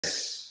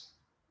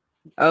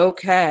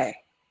Okay.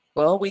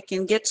 Well, we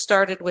can get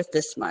started with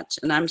this much.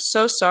 And I'm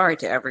so sorry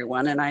to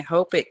everyone, and I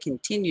hope it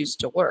continues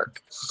to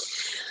work.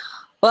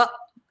 Well,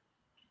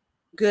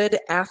 good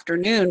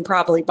afternoon,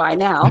 probably by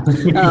now,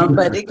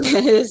 but it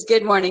is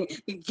good morning.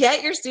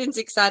 Get your students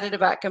excited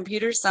about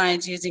computer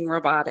science using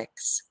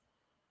robotics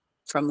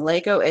from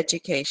Lego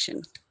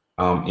Education.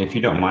 If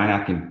you don't mind,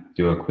 I can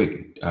do a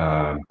quick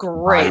bio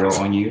Great.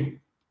 on you.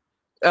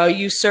 Oh,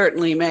 you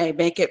certainly may.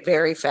 Make it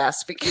very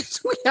fast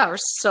because we are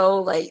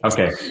so late.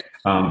 Okay.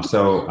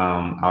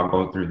 I'll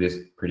go through this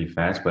pretty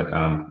fast, but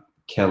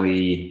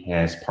Kelly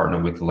has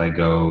partnered with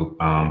Lego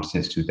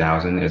since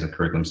 2000 as a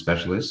curriculum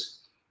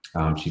specialist.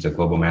 She's a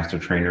global master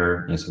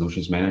trainer and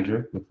solutions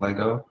manager with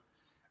Lego.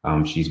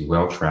 She's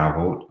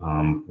well-traveled,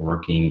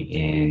 working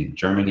in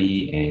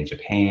Germany and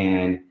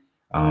Japan.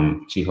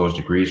 She holds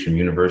degrees from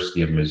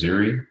University of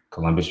Missouri,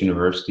 Columbus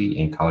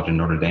University, and College of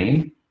Notre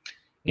Dame.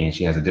 And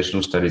she has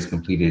additional studies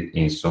completed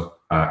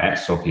at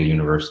Sophia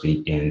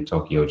University in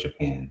Tokyo,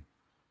 Japan.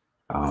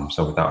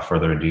 So without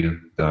further ado,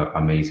 the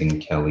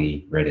amazing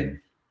Kelly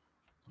Redden.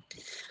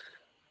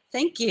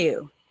 Thank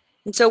you.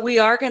 And so we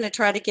are going to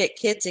try to get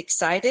kids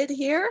excited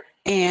here.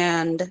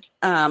 And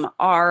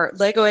our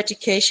Lego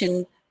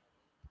Education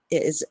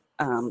is,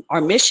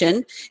 our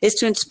mission is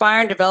to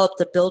inspire and develop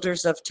the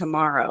builders of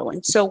tomorrow.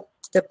 And so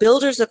the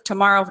builders of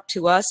tomorrow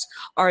to us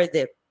are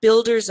the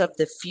builders of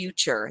the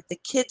future, the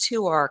kids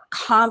who are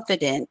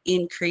confident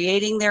in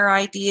creating their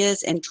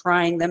ideas and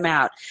trying them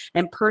out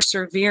and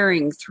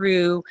persevering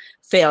through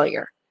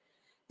failure.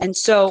 And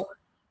so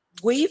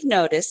we've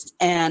noticed,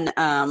 and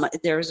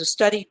there's a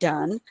study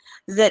done,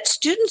 that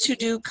students who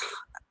do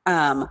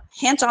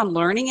hands-on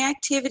learning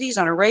activities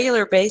on a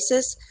regular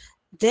basis,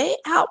 they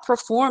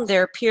outperform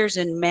their peers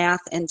in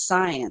math and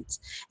science.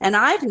 And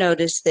I've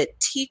noticed that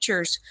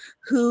teachers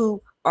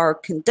who are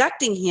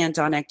conducting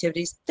hands-on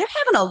activities, they're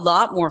having a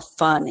lot more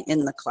fun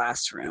in the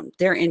classroom.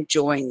 They're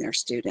enjoying their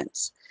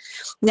students.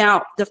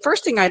 Now, the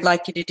first thing I'd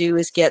like you to do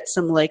is get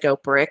some Lego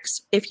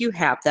bricks if you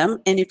have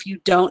them. And if you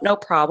don't, no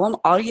problem.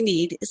 All you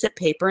need is a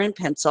paper and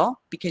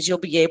pencil because you'll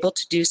be able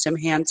to do some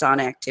hands-on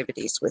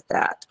activities with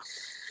that.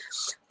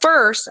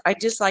 First,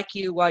 I'd just like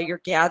you, while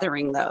you're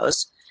gathering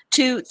those,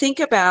 to think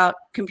about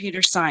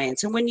computer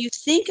science. And when you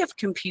think of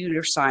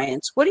computer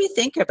science, what do you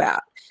think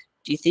about?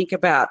 Do you think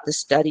about the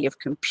study of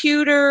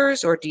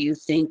computers, or do you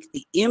think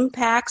the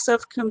impacts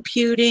of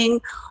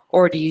computing,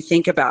 or do you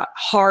think about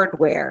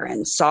hardware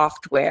and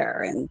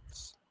software and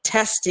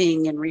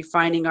testing and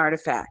refining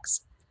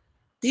artifacts?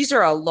 These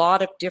are a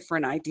lot of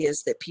different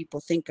ideas that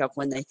people think of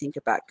when they think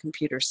about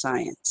computer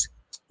science.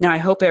 Now, I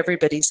hope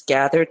everybody's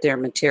gathered their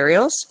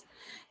materials.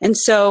 And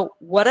so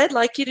what I'd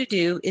like you to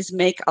do is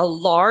make a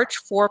large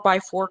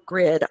 4x4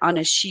 grid on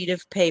a sheet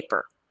of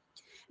paper.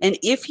 And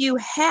if you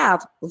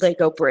have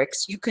Lego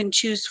bricks, you can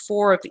choose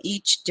 4 of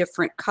each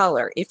different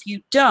color. If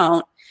you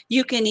don't,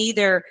 you can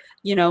either,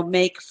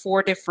 make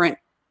 4 different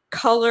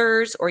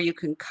colors, or you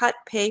can cut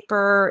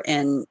paper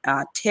and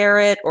tear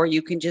it, or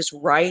you can just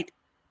write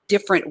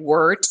different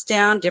words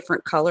down,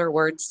 different color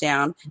words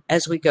down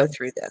as we go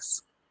through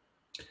this.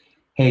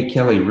 Hey,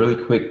 Kelly,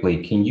 really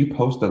quickly, can you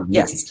post a link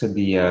Yes. to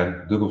the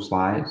Google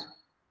Slides,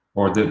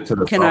 or to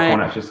the PowerPoint,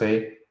 I should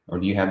say? Or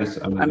do you have this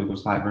on the Google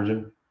Slide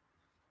version?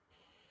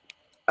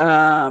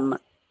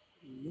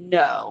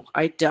 No,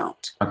 I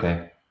don't.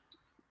 Okay.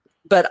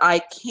 But I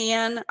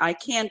can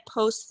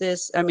post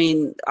this. I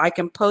mean, I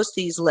can post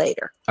these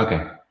later.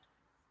 Okay.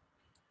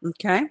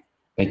 Okay.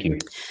 Thank you.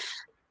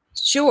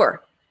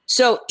 Sure.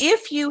 So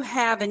if you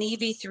have an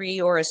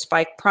EV3 or a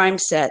Spike Prime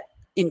set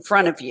in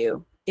front of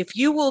you, if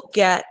you will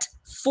get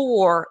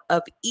 4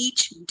 of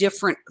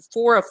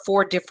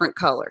 4 different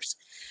colors.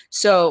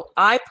 So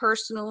I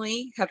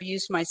personally have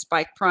used my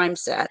Spike Prime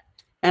set,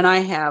 and I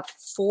have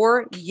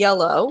 4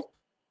 yellow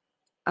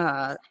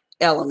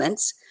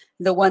elements.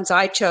 The ones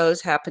I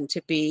chose happen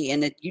to be,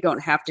 and you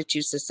don't have to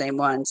choose the same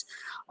ones,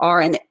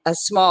 are a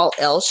small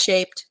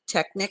L-shaped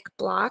Technic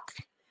block.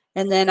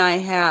 And then I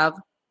have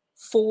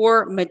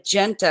 4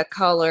 magenta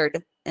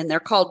colored, and they're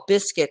called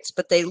biscuits,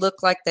 but they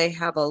look like they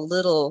have a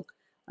little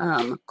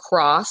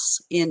cross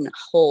in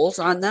holes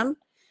on them.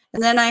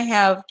 And then I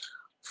have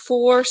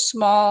 4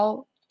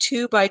 small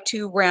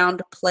 2x2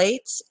 round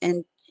plates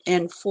and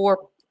 4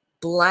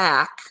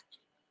 black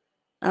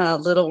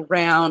little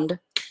round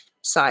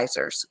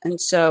sizers. And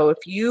so if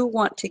you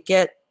want to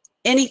get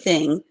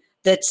anything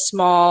that's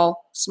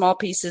small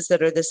pieces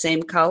that are the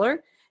same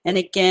color, and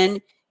again,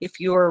 if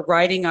you're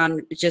writing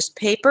on just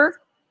paper,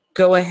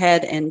 go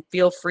ahead and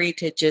feel free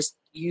to just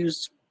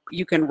use,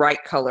 you can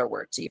write color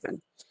words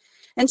even.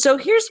 And so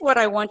here's what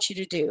I want you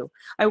to do.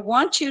 I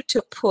want you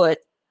to put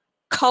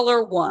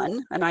color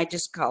 1, and I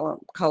just call them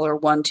color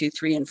 1, 2,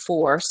 3, and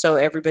 4, so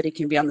everybody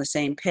can be on the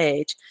same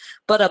page,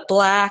 but a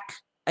black,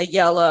 a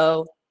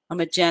yellow, a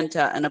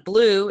magenta, and a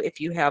blue,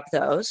 if you have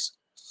those,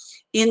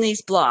 in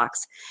these blocks.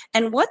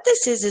 And what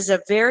this is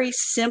a very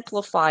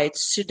simplified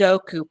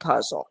Sudoku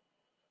puzzle,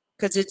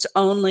 because it's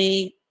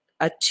only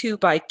a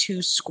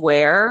 2x2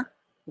 square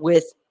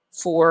with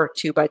 4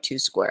 2x2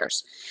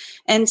 squares.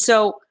 And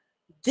so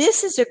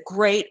this is a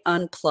great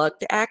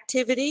unplugged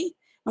activity.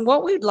 And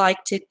what we'd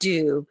like to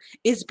do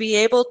is be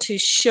able to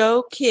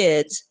show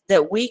kids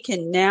that we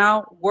can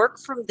now work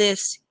from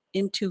this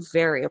into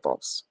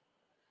variables.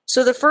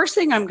 So the first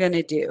thing I'm going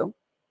to do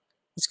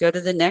is go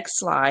to the next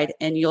slide,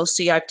 and you'll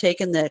see I've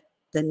taken the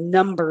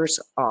numbers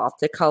off,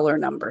 the color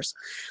numbers.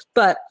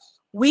 But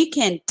we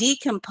can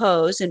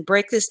decompose and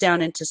break this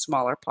down into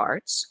smaller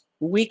parts.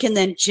 We can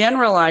then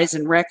generalize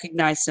and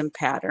recognize some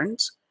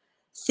patterns.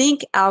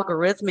 Think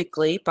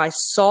algorithmically by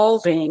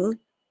solving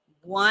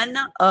one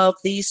of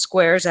these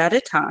squares at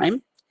a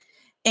time.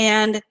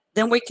 And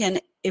then we can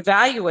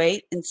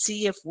evaluate and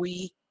see if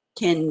we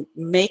can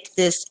make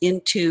this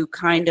into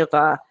kind of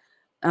a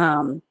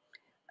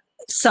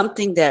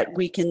something that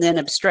we can then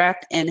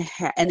abstract and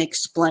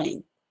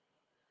explain.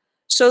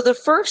 So the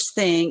first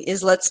thing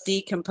is, let's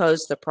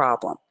decompose the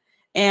problem.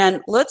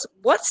 And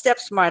what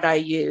steps might I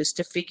use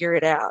to figure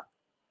it out?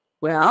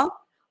 Well,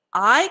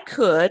 I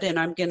could, and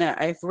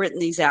I've written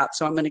these out,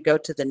 so I'm going to go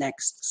to the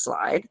next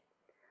slide.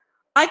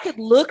 I could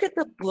look at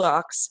the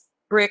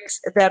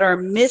bricks that are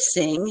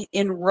missing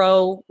in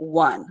row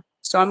 1.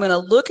 So I'm going to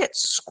look at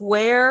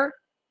square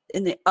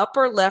in the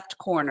upper left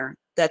corner.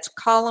 That's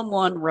column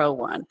 1, row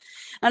 1. And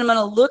I'm going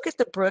to look at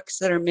the bricks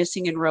that are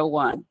missing in row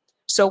 1.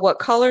 So what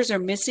colors are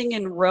missing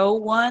in row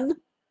 1?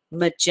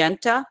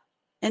 Magenta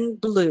and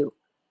blue.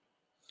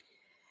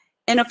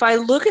 And if I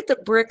look at the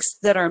bricks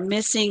that are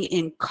missing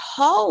in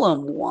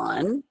column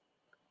 1,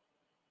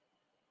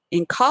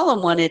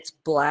 it's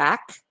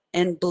black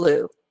and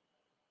blue.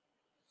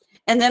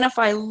 And then if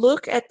I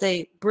look at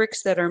the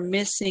bricks that are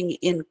missing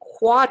in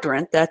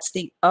quadrant, that's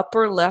the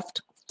upper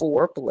left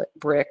 4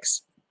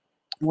 bricks,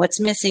 what's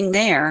missing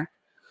there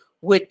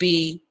would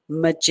be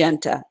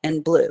magenta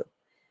and blue.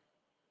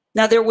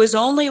 Now, there was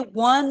only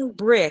one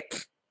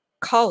brick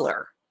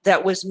color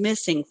that was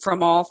missing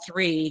from all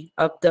 3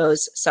 of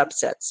those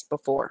subsets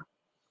before.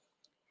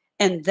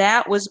 And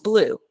that was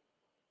blue,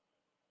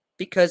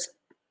 because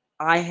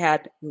I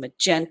had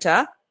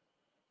magenta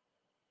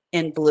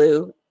and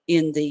blue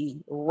in the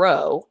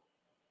row,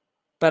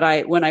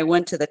 but when I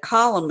went to the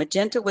column,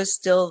 magenta was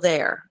still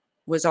there,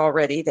 was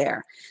already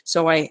there.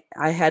 So I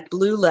had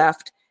blue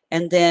left,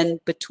 and then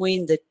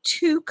between the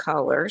 2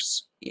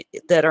 colors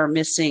that are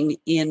missing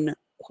in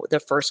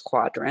the first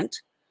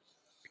quadrant,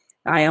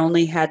 I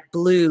only had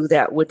blue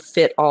that would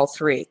fit all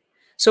 3.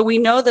 So we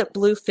know that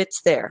blue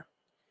fits there.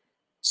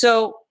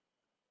 So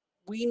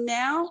we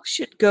now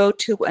should go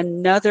to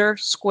another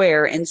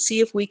square and see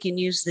if we can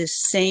use this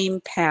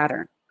same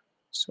pattern.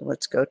 So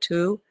let's go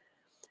to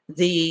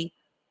the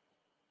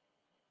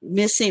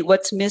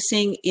what's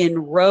missing in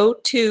row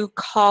 2,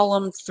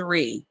 column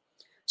 3.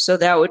 So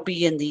that would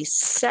be in the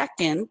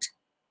second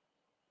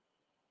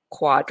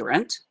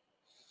quadrant.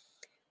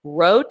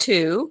 Row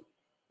 2,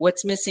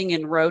 what's missing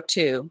in row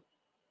 2?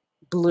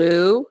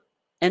 Blue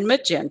and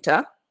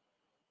magenta.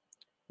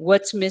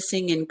 What's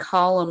missing in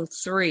column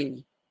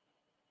 3?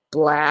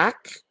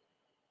 Black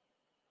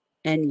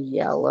and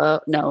yellow.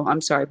 No,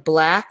 I'm sorry,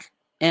 black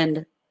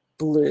and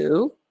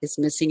blue is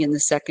missing in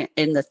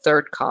the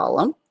third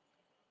column.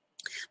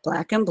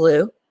 Black and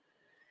blue.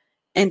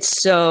 And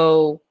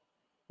so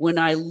when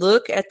I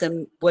look at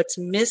what's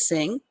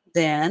missing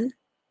then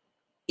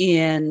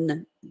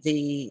in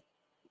the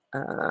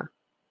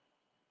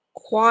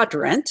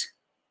quadrant,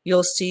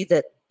 you'll see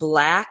that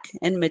black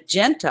and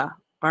magenta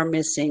are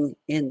missing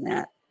in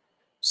that.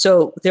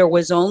 So there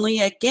was only,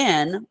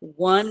 again,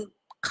 one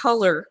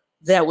color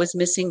that was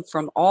missing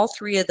from all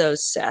 3 of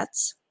those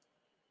sets,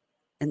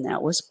 and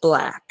that was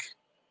black.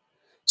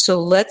 So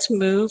let's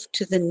move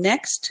to the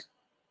next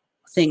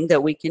thing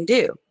that we can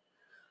do.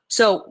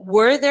 So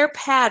were there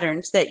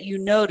patterns that you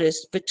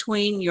noticed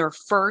between your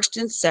first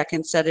and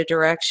second set of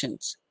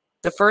directions?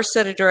 The first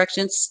set of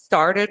directions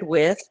started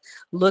with,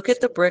 look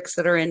at the bricks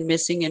that are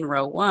missing in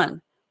row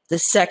 1. The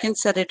second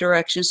set of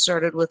directions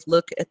started with,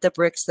 look at the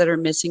bricks that are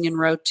missing in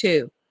row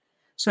 2.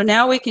 So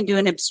now we can do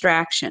an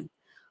abstraction,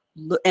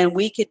 and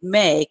we could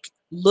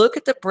look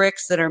at the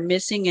bricks that are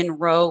missing in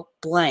row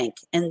blank,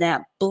 and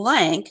that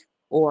blank,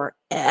 or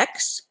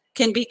X,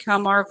 can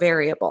become our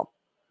variable.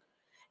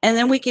 And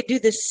then we could do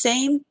the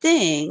same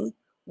thing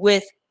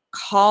with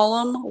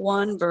column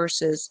 1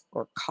 versus,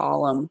 or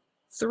column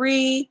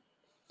 3,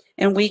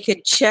 and we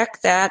could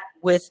check that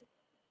with,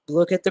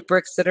 look at the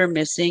bricks that are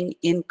missing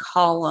in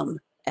column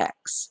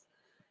X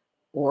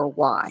or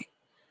Y.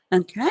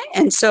 Okay,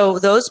 and so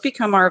those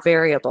become our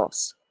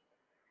variables.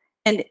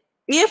 And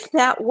if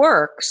that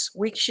works,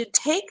 we should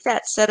take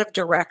that set of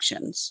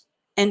directions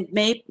and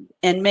make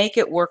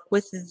it work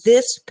with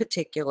this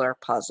particular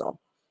puzzle.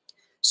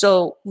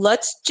 So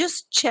let's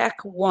just check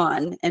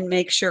one and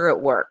make sure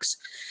it works.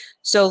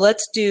 So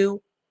let's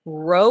do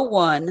row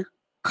 1,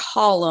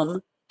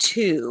 column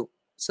 2.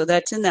 So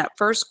that's in that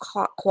first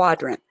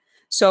quadrant.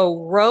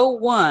 So row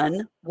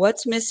 1,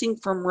 what's missing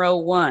from row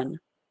 1?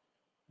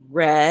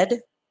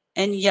 Red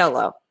and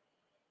yellow.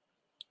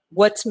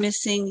 What's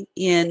missing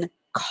in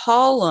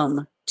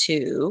column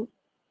 2?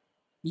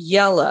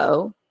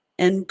 Yellow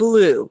and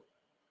blue.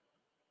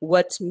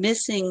 What's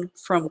missing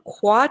from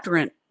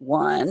quadrant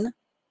 1,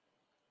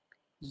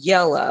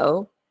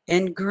 yellow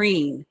and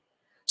green.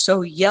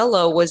 So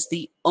yellow was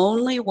the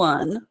only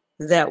one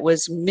that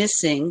was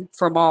missing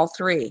from all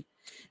three.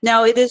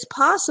 Now, it is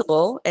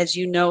possible, as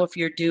you know, if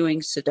you're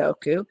doing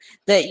Sudoku,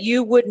 that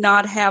you would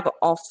not have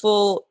a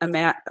full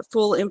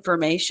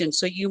information.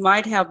 So you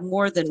might have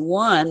more than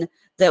one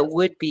that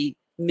would be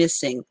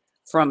missing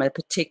from a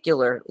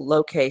particular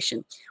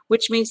location,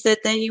 which means that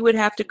then you would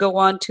have to go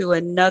on to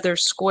another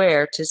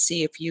square to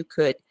see if you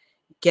could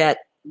get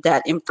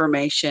that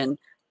information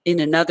in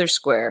another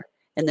square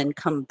and then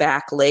come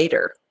back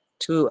later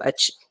to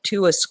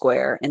a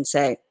square and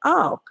say,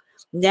 oh,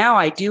 now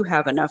I do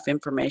have enough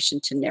information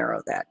to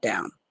narrow that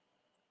down.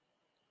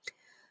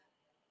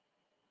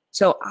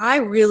 So I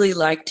really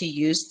like to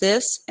use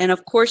this. And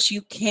of course,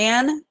 you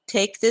can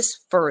take this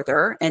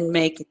further and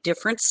make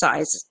different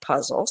size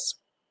puzzles.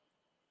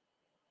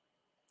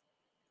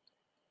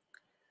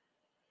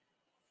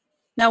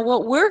 Now,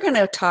 what we're going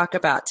to talk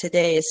about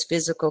today is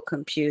physical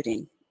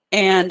computing.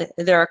 And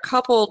there are a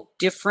couple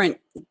different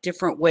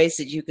ways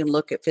that you can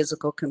look at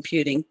physical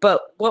computing.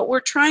 But what we're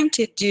trying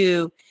to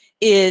do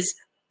is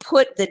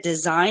put the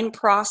design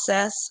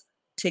process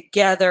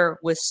together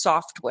with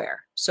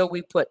software. So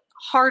we put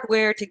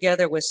hardware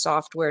together with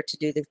software to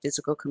do the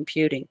physical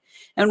computing.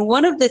 And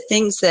one of the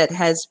things that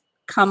has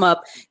come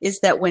up is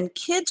that when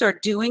kids are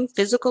doing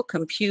physical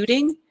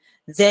computing,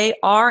 they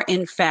are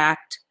in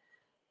fact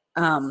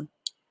they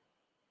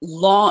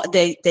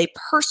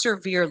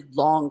persevere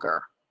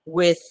longer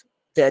with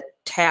the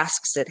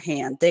tasks at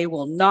hand. They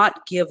will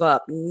not give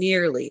up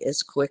nearly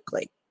as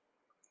quickly.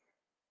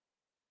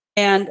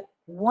 And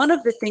one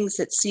of the things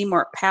that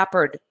Seymour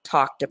Papert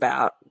talked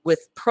about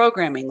with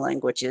programming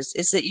languages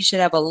is that you should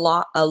have a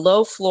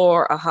low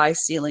floor, a high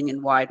ceiling,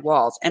 and wide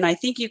walls. And I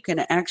think you can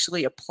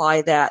actually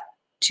apply that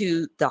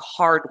to the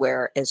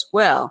hardware as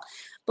well.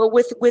 But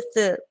with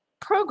the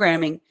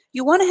programming,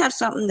 you want to have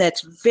something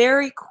that's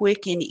very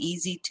quick and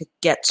easy to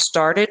get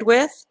started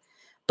with,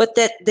 but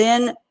that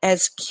then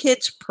as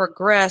kids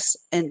progress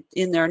and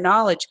in their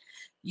knowledge,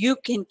 you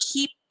can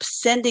keep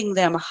sending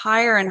them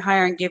higher and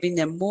higher and giving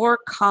them more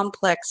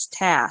complex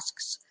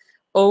tasks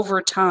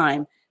over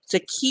time to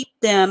keep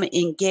them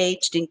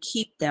engaged and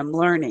keep them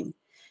learning.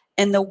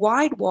 And the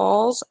wide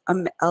walls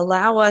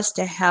allow us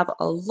to have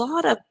a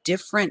lot of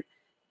different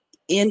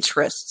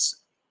interests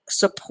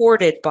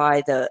supported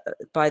by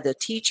the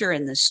teacher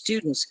and the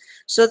students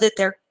so that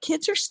their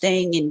kids are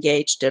staying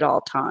engaged at all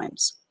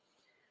times.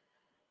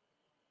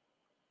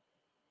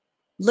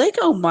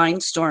 Lego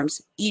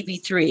Mindstorms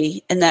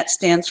EV3, and that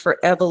stands for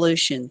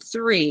Evolution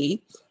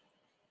 3,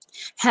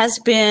 has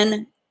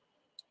been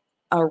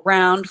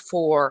around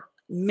for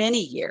many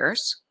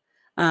years.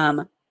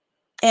 And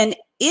it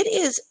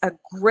is a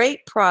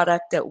great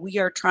product that we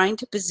are trying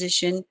to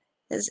position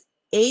as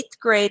 8th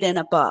grade and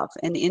above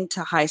and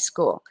into high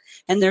school.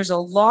 And there's a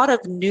lot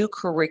of new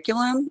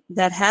curriculum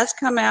that has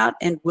come out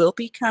and will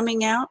be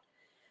coming out.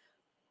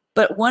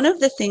 But one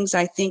of the things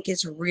I think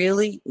is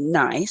really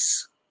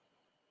nice,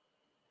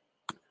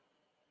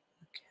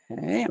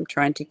 okay, I'm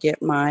trying to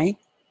get my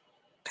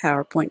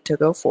PowerPoint to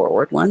go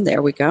forward one,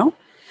 there we go,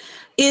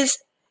 is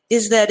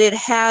that it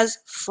has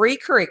free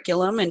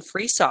curriculum and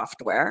free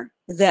software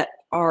that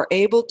are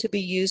able to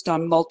be used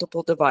on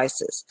multiple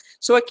devices.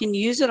 So I can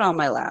use it on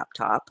my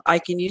laptop, I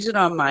can use it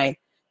on my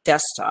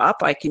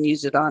desktop, I can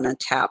use it on a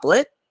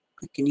tablet,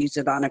 I can use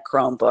it on a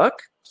Chromebook,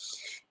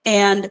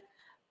 and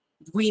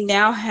we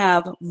now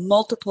have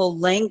multiple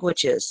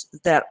languages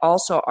that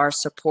also are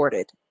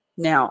supported.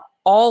 Now,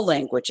 all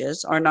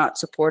languages are not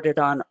supported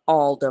on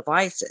all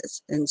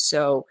devices, and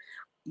so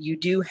you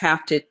do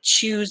have to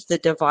choose the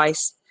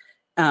device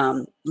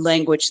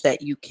language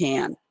that you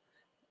can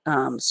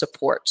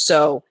support.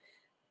 So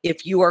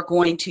if you are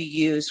going to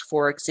use,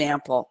 for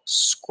example,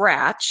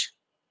 Scratch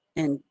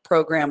and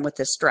program with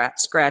the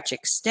Scratch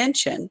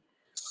extension,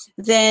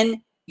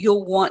 then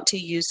you'll want to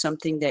use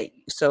something that,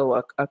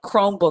 so a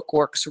Chromebook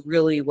works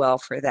really well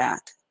for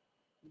that,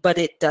 but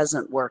it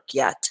doesn't work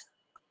yet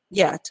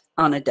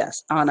on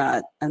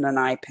an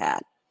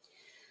iPad.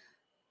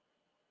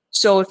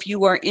 So if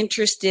you are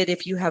interested,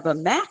 if you have a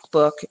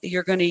MacBook,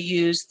 you're going to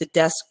use the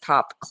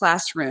desktop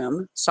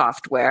classroom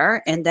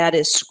software, and that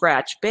is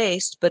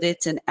Scratch-based, but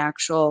it's an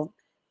actual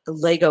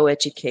Lego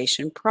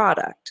education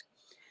product.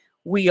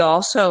 We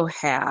also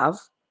have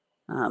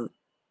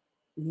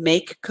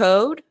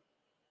MakeCode,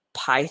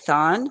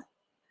 Python,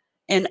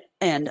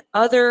 and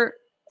other,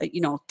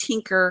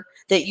 Tinker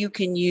that you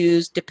can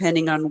use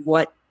depending on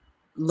what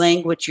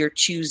language you're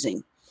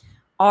choosing.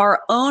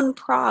 Our own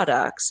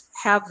products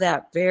have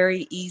that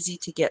very easy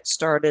to get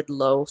started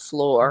low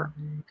floor,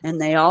 and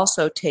they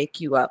also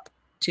take you up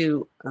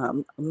to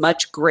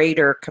much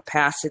greater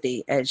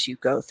capacity as you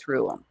go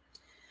through them.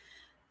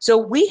 So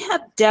we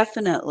have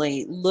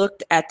definitely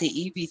looked at the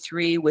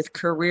EV3 with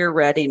career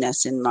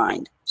readiness in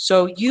mind.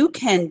 So you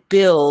can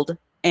build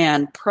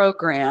and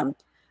program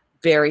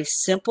very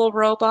simple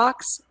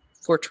robots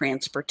for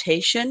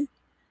transportation,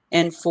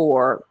 and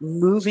for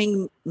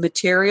moving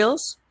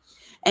materials.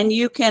 And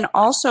you can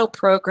also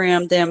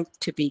program them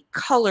to be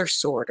color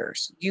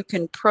sorters. You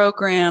can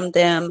program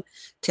them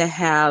to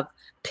have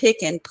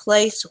pick and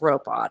place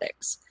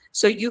robotics.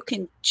 So you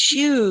can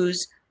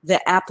choose the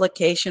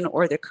application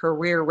or the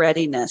career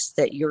readiness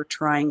that you're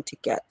trying to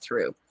get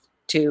through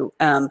to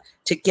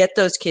get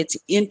those kids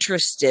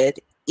interested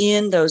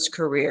in those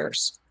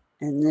careers,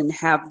 and then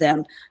have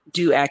them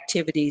do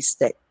activities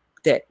that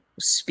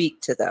speak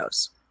to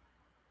those.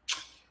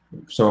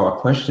 So a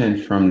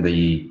question from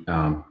the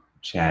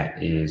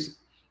chat is,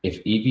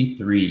 if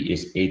EV3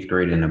 is 8th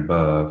grade and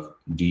above,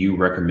 do you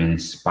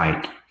recommend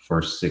Spike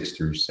for 6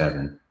 through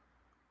 7?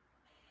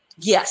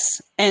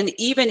 Yes, and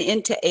even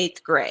into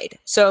 8th grade.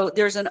 So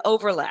there's an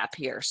overlap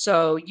here.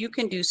 So you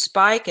can do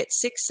Spike at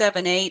 6,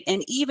 7, 8,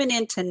 and even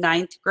into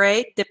 9th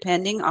grade,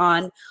 depending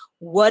on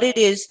what it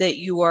is that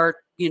you are,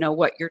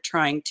 what you're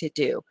trying to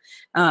do.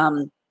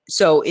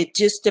 So it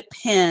just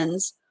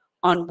depends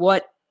on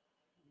what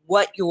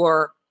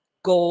your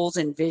goals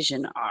and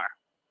vision are.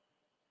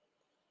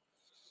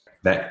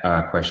 That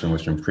question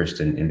was from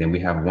Kristen. And then we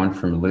have one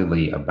from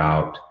Lily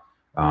about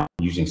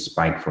using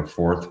Spike for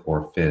 4th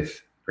or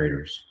 5th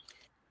graders.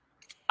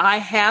 I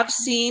have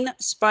seen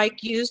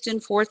Spike used in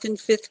 4th and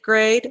 5th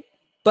grade,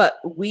 but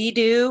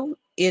WeDo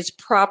is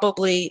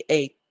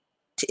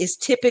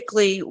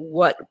typically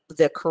what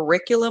the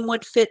curriculum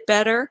would fit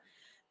better.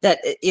 That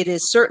it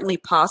is certainly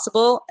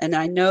possible, and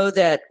I know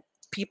that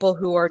people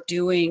who are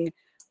doing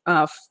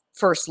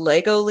First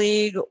Lego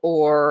League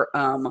or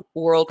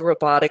World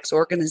Robotics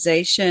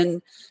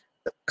Organization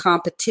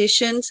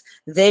competitions,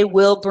 they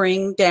will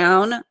bring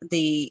down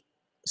the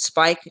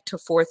Spike to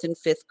 4th and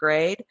 5th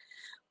grade.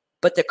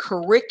 But the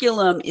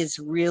curriculum is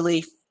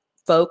really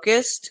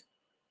focused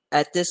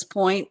at this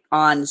point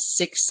on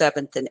 6th,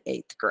 7th, and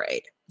 8th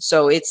grade.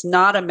 So it's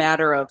not a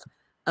matter of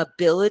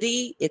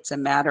ability, it's a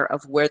matter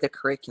of where the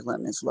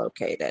curriculum is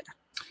located.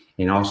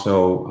 And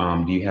also,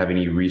 do you have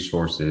any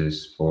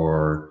resources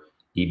for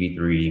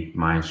EV3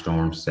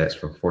 Mindstorm sets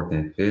for 4th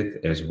and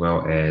 5th, as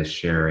well as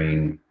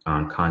sharing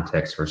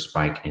context for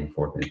Spike in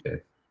 4th and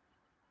 5th?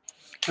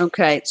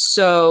 Okay,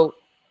 so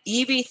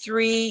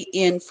EV3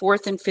 in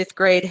 4th and 5th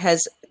grade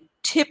has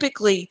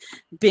typically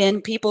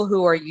been people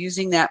who are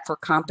using that for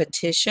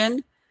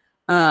competition.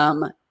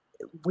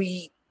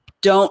 We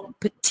don't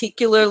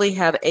particularly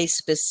have a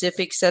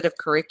specific set of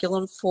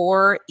curriculum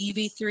for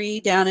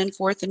EV3 down in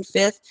 4th and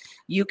 5th.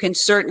 You can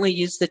certainly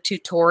use the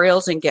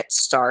tutorials and get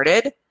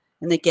started,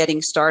 and the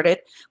getting started.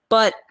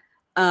 But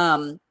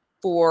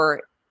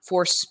for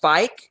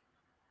Spike,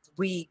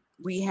 we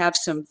have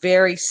some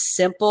very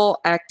simple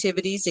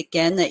activities,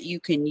 again, that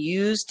you can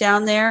use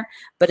down there.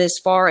 But as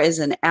far as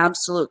an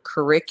absolute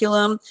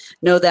curriculum,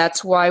 no,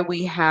 that's why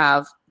we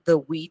have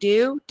the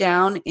WeDo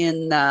down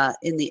in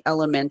the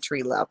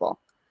elementary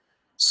level.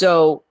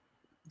 So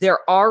there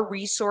are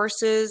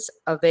resources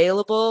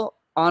available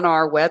on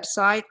our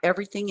website.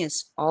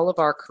 All of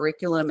our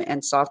curriculum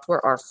and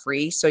software are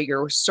free, so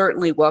you're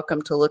certainly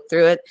welcome to look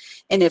through it.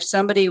 And if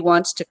somebody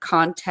wants to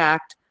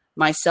contact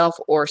myself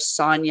or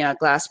Sonia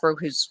Glassberg,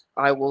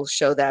 I will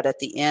show that at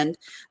the end,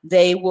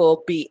 they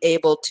will be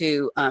able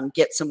to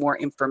get some more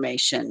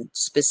information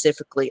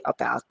specifically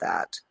about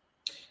that.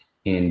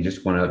 And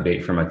just one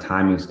update from a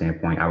timing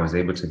standpoint, I was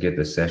able to get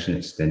the session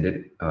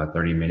extended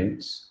 30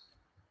 minutes.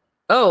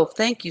 Oh,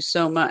 thank you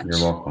so much.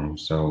 You're welcome.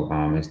 So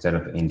instead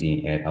of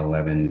ending at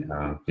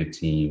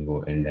 11:15,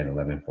 we'll end at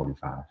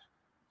 11:45.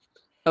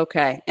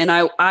 Okay, and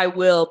I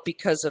will,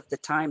 because of the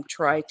time,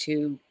 try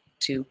to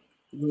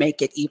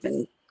make it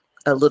even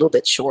a little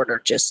bit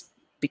shorter, just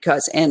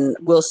because, and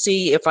we'll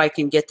see if I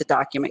can get the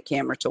document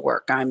camera to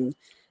work. I'm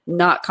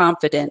not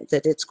confident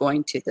that it's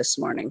going to this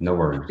morning. No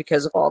worries.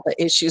 Because of all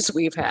the issues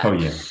we've had. Oh,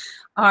 yeah.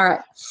 All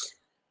right.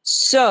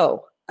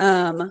 So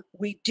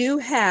we do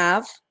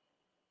have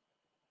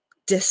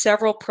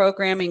several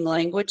programming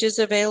languages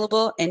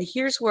available. And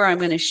here's where I'm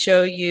going to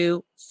show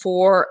you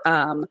for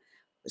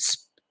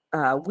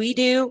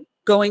WeDo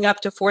going up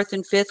to 4th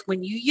and 5th.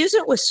 When you use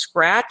it with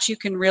Scratch, you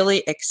can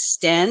really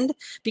extend,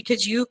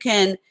 because you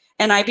can,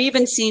 and I've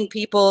even seen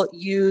people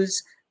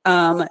use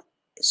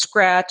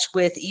Scratch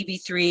with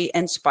EV3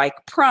 and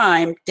Spike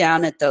Prime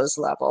down at those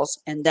levels.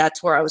 And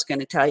that's where I was going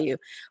to tell you.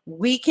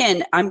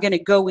 I'm going to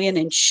go in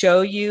and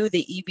show you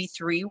the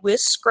EV3 with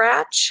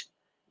Scratch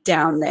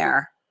down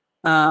there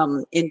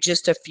in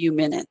just a few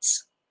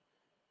minutes.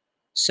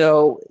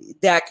 So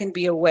that can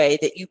be a way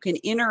that you can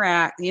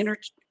interact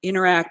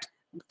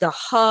the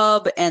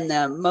hub and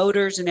the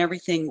motors and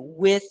everything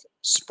with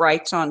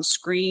sprites on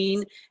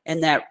screen,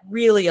 and that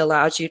really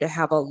allows you to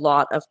have a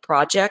lot of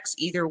projects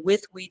either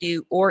with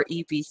WeDo or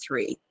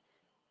EV3.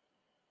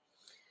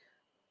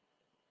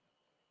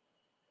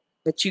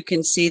 But you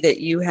can see that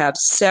you have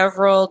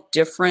several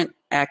different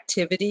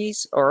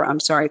activities, or I'm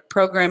sorry,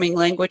 programming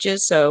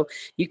languages. So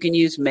you can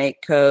use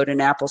MakeCode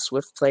and Apple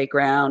Swift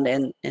Playground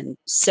and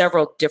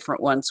several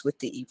different ones with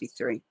the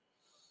EV3.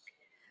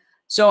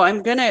 So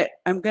I'm gonna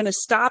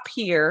stop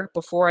here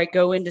before I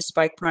go into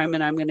Spike Prime,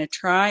 and I'm gonna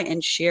try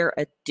and share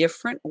a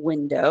different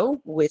window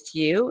with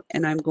you.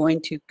 And I'm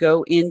going to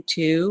go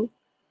into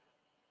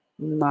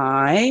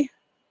my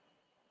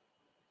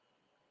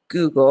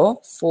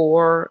Google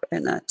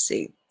and let's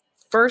see.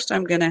 First,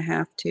 I'm gonna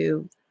have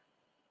to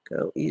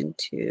go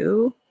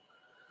into,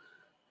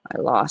 I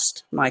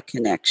lost my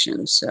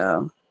connection,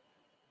 so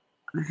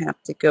I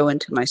have to go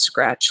into my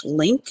Scratch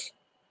link.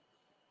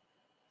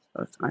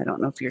 I don't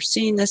know if you're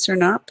seeing this or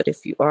not, but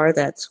if you are,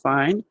 that's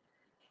fine.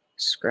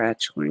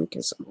 Scratch link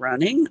is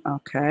running.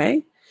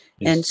 Okay.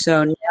 And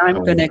so now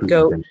I'm going to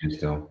go.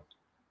 Still.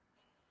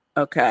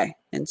 Okay.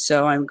 And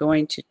so I'm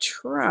going to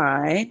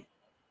try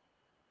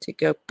to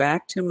go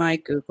back to my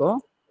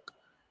Google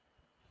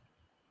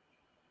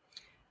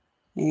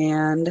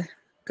and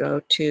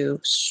go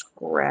to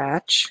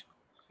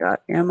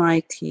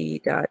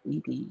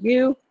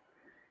scratch.mit.edu.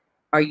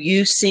 Are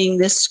you seeing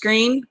this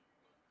screen?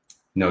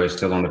 No, it's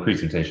still on the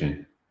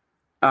presentation.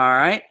 All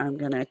right. I'm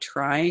going to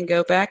try and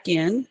go back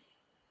in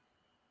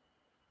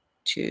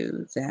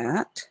to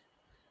that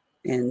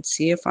and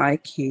see if I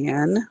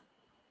can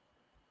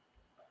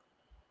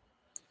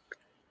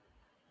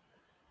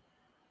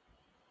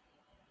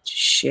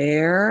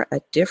share a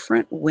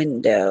different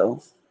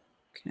window.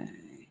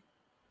 Okay.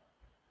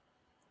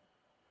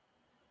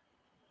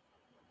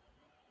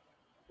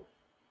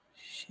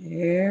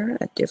 Share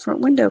a different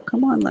window.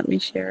 Come on, let me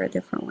share a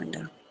different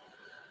window.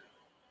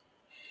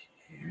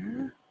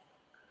 Share.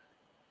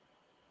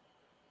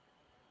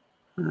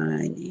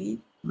 I need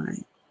my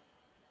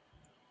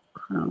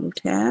Chrome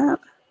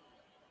tab.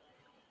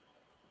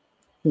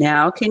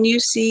 Now, can you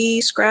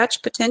see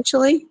Scratch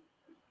potentially?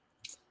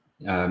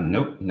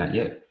 Nope, not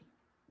yet.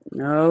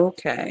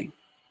 Okay.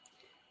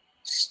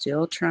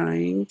 Still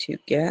trying to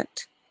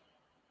get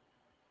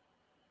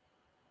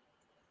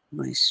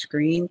my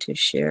screen to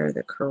share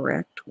the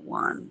correct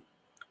one.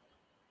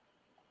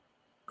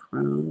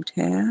 Chrome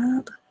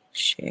tab,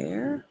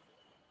 share.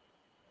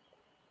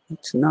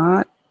 It's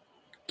not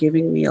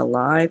giving me a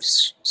live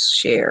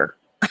share.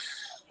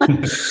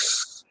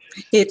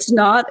 It's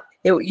not,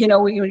 you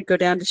know, when you go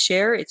down to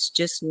share, it's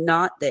just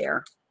not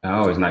there.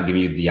 Oh, it's not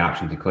giving you the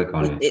option to click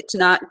on it. It's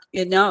not,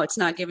 no, it's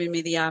not giving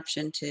me the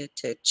option to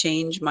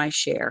change my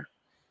share.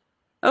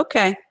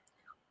 Okay.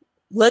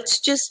 Let's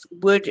just,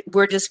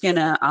 we're just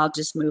gonna, I'll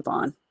just move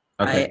on.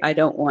 Okay. I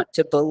don't want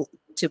to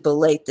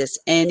belate this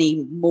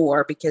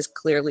anymore because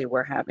clearly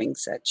we're having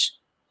such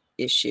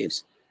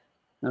issues.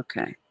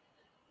 Okay.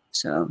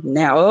 So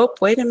now, oh,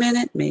 wait a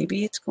minute,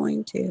 maybe it's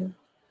going to,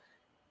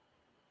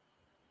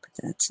 but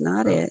that's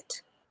not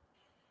it.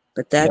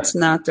 But that's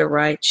not the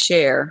right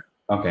share.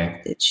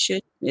 Okay. It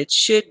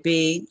should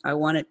be, I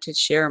want it to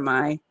share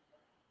my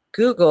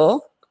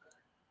Google,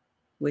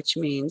 which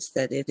means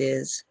that it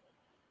is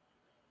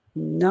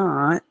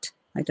not,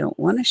 I don't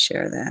want to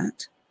share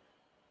that.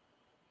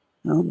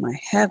 Oh my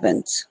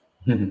heavens.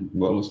 Well, it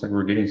looks like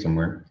we're getting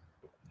somewhere.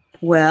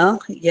 Well,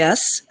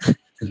 yes.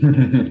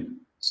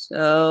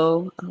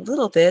 So a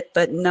little bit,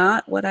 but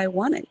not what I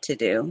want it to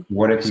do.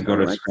 What if you go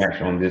to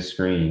Scratch on this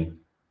screen?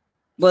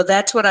 Well,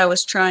 that's what I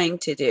was trying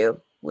to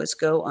do, was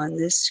go on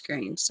this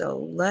screen.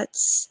 So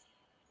let's,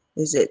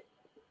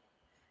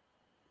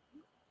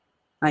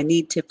 I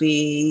need to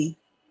be,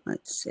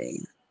 let's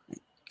see, I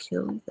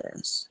kill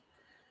this.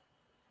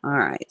 All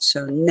right,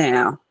 so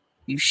now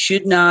you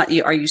should not,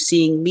 are you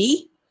seeing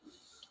me?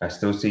 I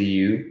still see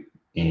you.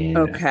 And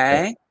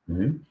okay.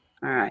 All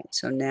right,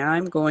 so now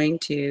I'm going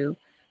to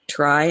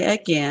try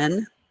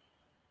again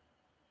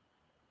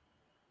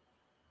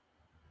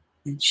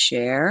and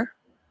share.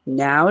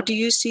 Now do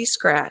you see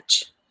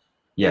Scratch?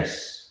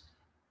 Yes.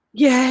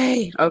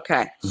 Yay,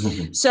 okay.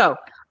 So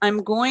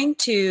I'm going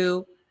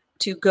to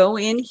go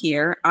in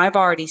here. I've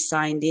already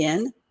signed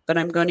in, but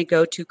I'm going to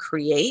go to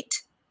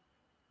create.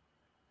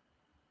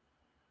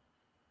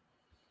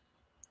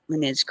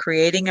 And it's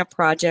creating a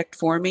project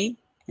for me.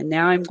 And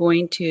now I'm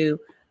going to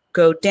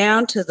go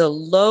down to the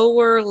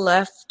lower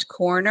left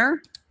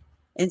corner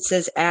and it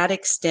says add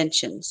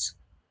extensions.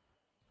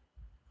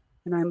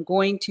 And I'm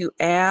going to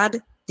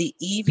add the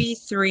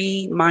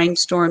EV3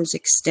 Mindstorms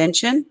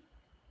extension.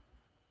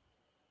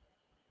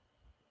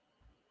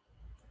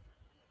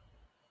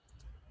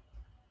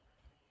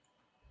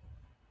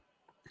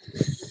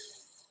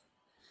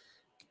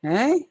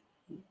 Okay.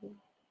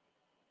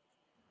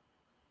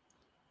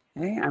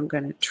 Okay, I'm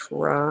going to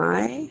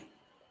try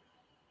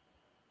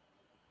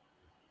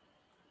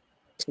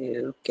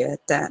to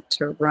get that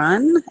to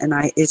run, and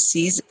I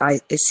see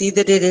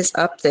that it is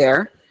up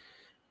there,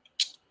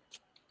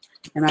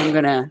 and I'm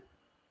going to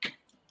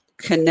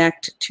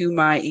connect to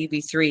my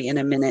EV3 in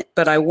a minute,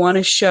 but I want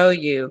to show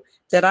you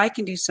that I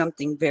can do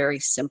something very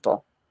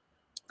simple.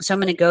 So I'm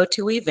going to go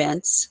to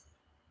events,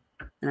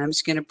 and I'm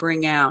just going to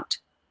bring out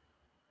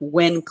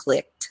when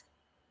clicked.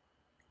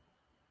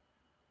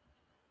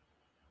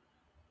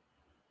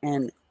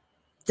 And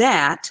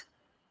that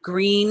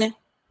green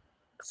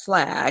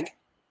flag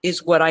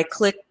is what I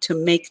click to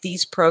make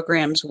these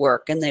programs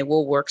work, and they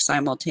will work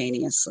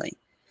simultaneously.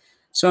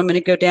 So I'm going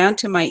to go down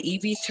to my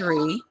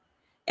EV3,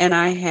 and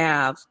I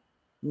have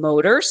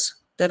motors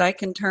that I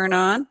can turn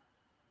on.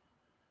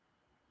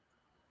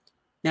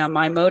 Now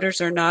my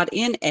motors are not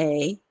in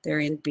A, they're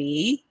in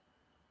B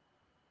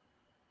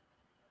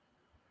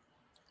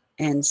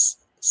and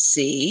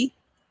C.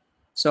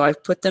 So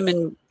I've put them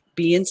in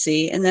B and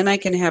C, and then I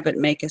can have it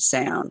make a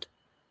sound.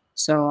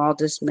 So I'll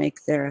just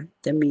make the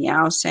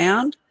meow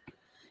sound.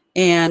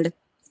 And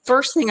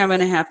first thing I'm going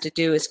to have to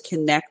do is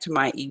connect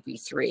my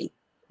EV3,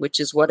 which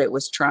is what it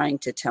was trying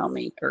to tell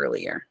me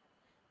earlier,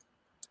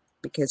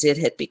 because it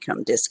had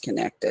become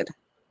disconnected.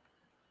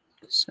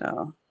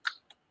 So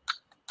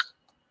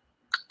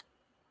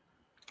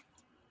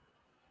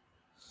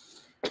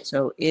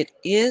it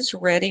is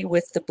ready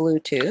with the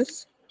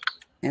Bluetooth,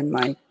 and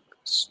my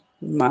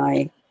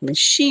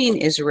machine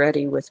is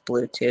ready with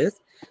Bluetooth.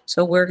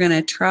 So we're going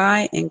to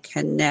try and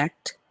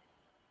connect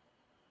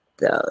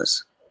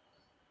those.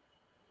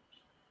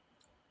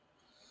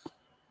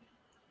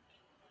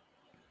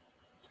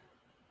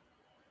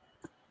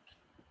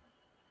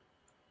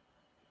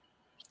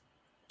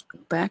 Go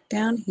back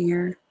down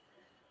here,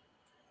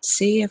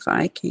 see if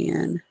I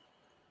can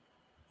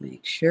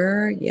make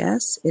sure.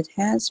 Yes, it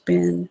has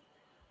been.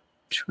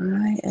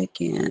 Try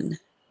again.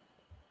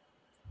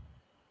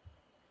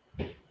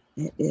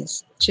 It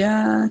is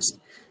just,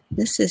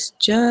 this is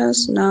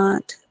just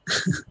not,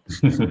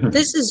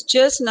 this is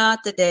just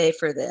not the day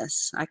for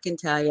this, I can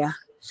tell you.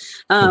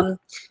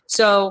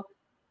 So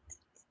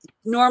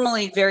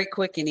normally very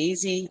quick and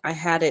easy. I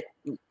had it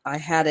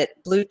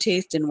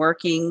Bluetoothed and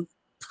working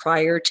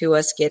prior to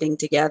us getting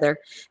together.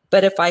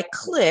 But if I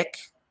click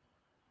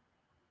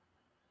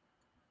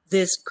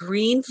this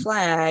green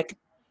flag,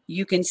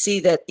 you can see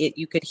that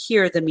you could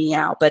hear the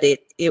meow, but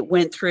it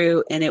went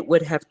through and it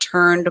would have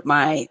turned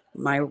my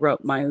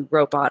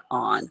robot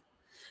on.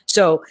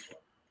 So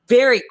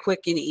very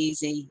quick and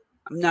easy.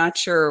 I'm not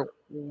sure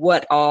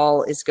what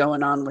all is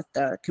going on with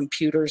the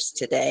computers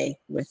today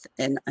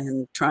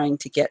and trying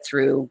to get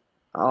through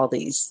all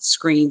these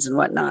screens and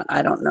whatnot.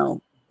 I don't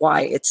know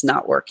why it's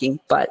not working,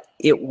 but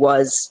it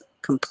was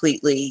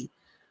completely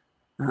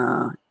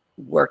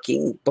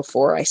working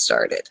before I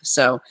started.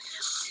 So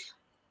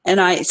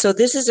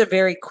this is a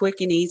very quick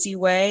and easy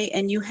way.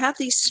 And you have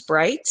these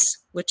sprites,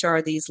 which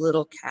are these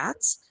little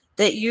cats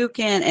that you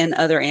can, and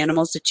other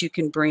animals that you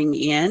can bring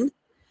in.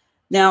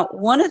 Now,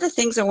 one of the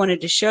things I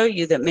wanted to show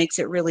you that makes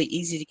it really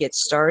easy to get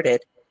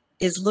started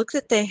is look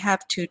that they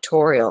have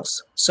tutorials.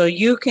 So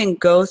you can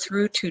go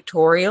through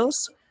tutorials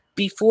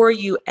before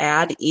you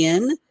add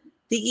in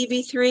the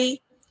EV3.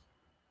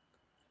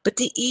 But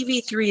the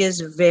EV3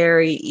 is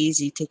very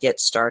easy to get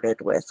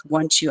started with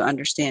once you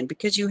understand,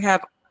 because you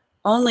have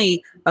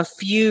only a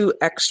few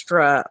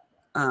extra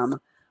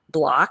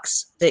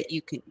blocks that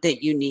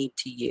you need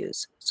to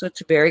use. So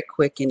it's very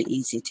quick and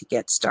easy to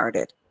get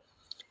started.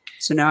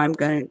 So now I'm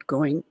going.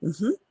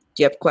 Do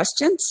you have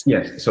questions?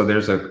 Yes. So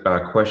there's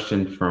a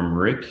question from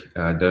Rick.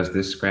 Does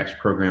this Scratch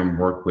program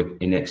work with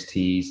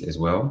NXTs as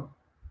well?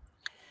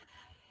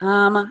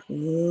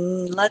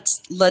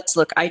 Let's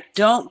look. I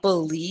don't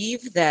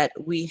believe that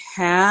we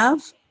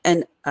have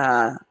an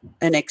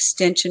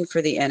extension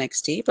for the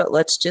NXT, but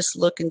let's just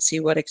look and see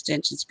what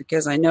extensions,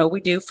 because I know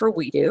we do for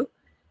WeDo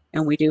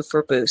and we do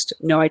for Boost.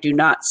 No, I do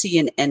not see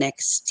an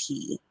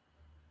NXT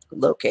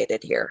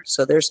located here.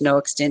 So there's no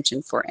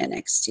extension for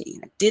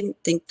NXT. I didn't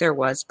think there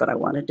was, but I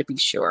wanted to be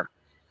sure.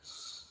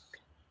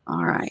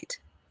 All right.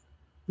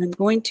 I'm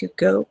going to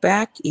go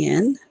back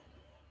in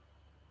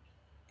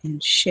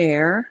and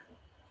share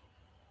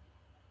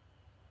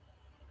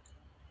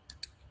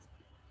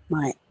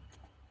my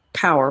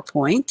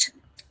PowerPoint.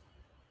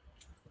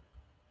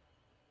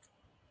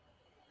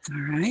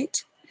 All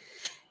right.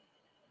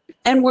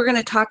 And we're going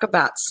to talk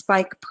about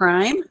Spike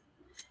Prime.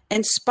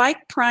 And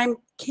Spike Prime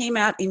came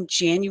out in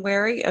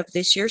January of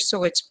this year,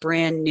 so it's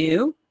brand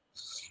new.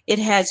 It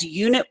has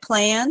unit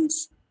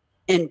plans,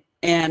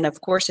 and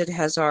of course it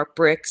has our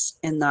bricks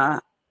and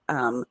the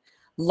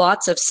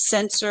lots of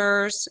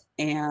sensors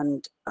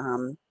and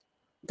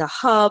the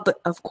hub,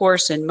 of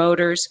course, and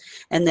motors,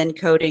 and then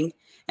coding.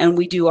 And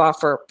we do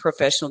offer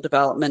professional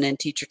development and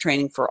teacher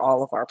training for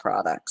all of our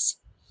products.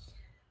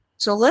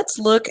 So let's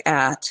look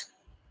at,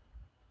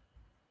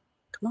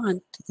 come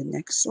on to the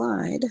next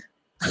slide.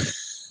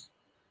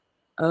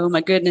 Oh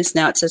my goodness,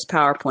 now it says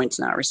PowerPoint's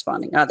not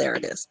responding. Oh, there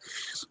it is.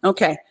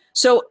 Okay,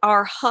 so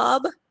our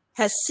hub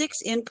has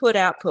 6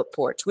 input-output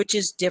ports, which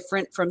is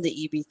different from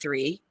the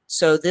EV3.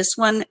 So this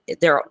one,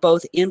 they're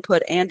both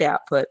input and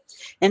output,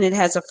 and it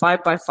has a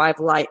 5x5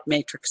 light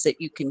matrix that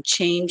you can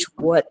change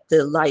what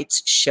the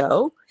lights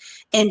show.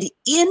 And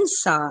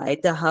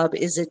inside the hub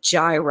is a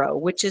gyro,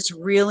 which is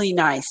really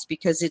nice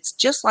because it's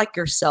just like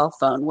your cell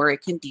phone, where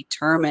it can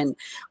determine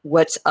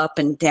what's up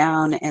and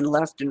down and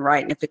left and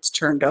right, and if it's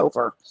turned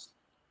over.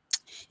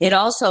 It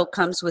also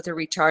comes with a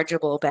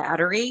rechargeable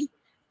battery,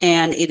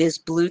 and it is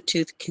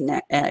Bluetooth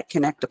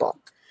connectable.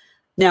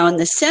 Now in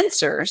the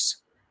sensors,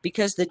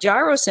 because the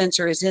gyro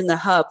sensor is in the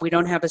hub, we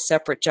don't have a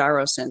separate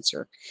gyro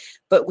sensor.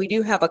 But we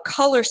do have a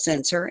color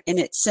sensor, and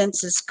it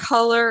senses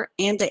color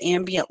and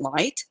ambient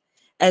light,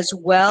 as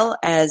well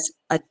as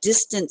a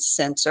distance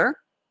sensor.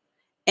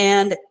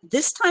 And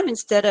this time,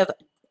 instead of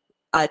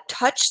a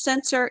touch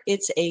sensor,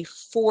 it's a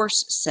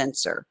force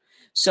sensor.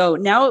 So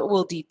now it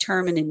will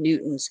determine in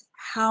newtons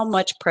how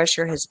much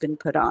pressure has been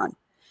put on.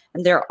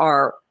 And there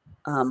are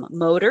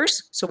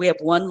motors. So we have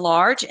one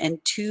large and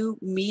two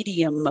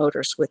medium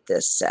motors with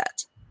this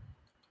set.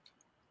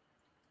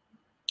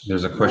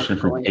 There's a question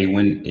from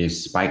Awen.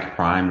 Is Spike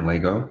Prime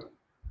Lego?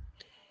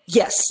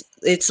 Yes,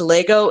 it's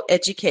Lego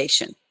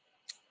Education.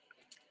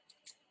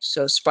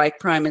 So Spike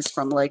Prime is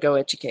from Lego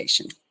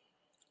Education.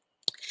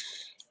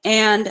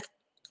 And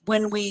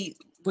when we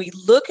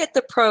look at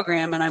the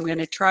program, and I'm going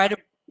to try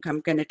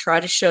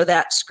to show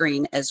that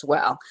screen as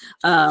well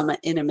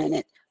in a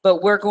minute.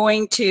 But we're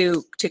going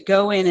to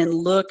go in and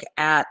look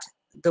at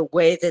the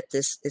way that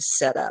this is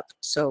set up.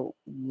 So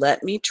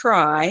let me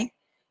try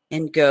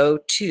and go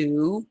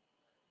to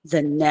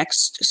the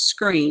next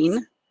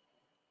screen.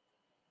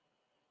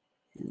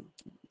 And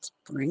let's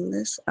bring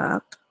this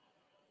up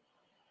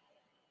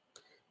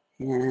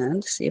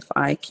and see if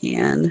I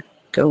can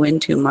go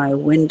into my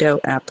window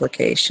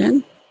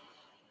application.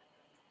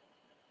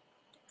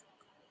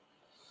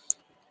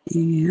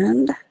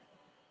 And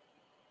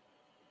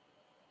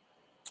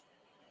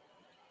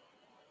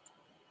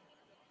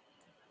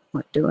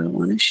what do I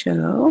want to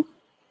show?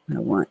 I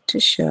want to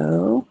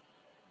show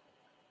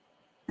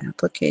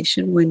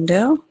application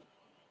window.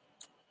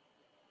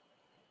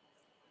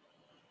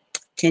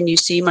 Can you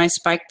see my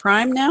Spike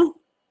Prime now?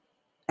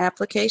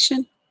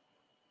 Application?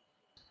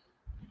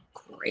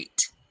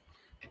 Great.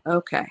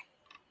 Okay.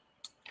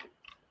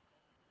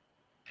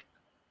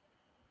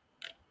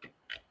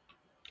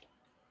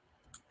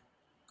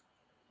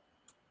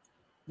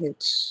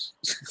 It's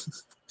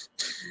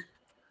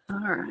all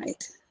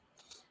right.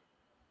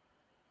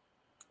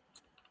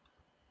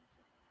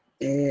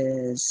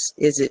 Is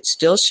it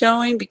still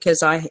showing?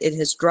 Because it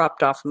has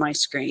dropped off my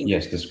screen.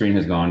 Yes, the screen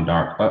has gone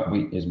dark. Oh,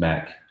 it's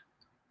back.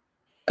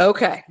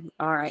 Okay.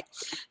 All right.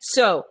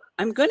 So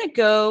I'm going to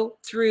go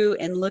through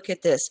and look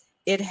at this.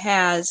 It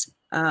has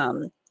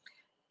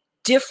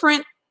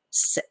different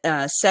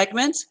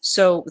segments.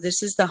 So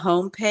this is the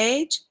home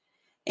page,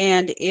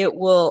 and it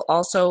will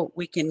also,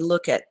 we can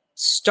look at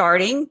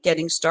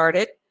getting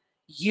started,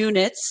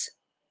 units.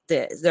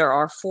 There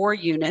are 4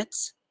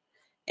 units,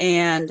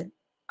 and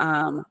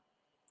and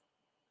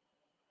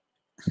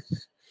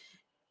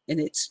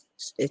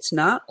it's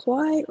not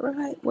quite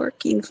right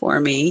working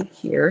for me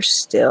here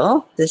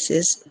still. This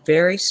is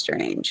very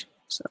strange.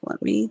 So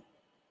let me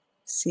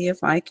see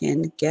if I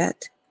can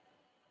get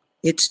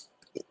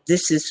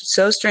this is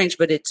so strange,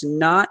 but it's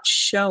not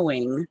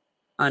showing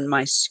on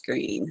my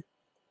screen.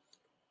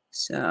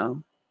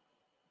 So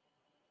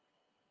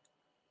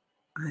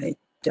I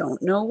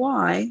don't know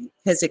why.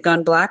 Has it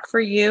gone black for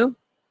you?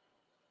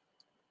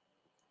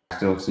 I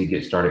still see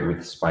get started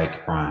with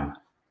Spike Prime.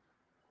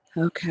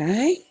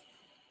 Okay.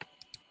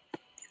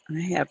 I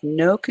have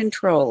no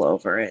control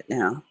over it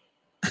now.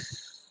 Wow.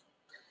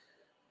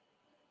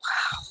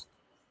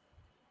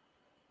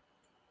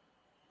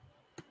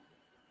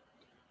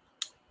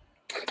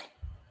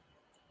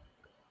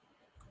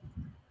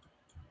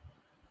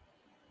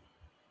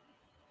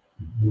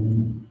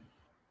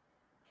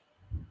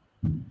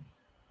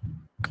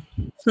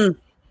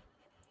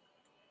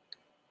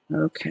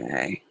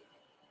 Okay.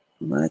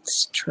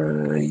 Let's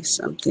try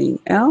something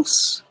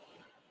else.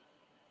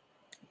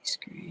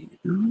 Screen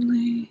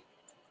only.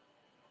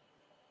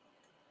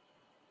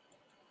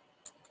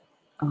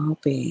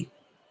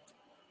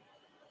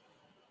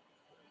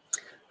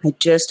 I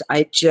just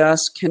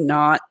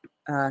cannot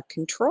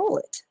control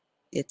it.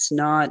 It's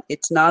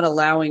not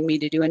allowing me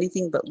to do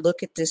anything but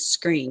look at this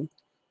screen,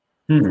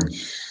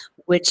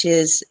 which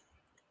is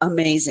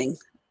amazing.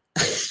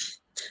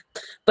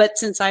 But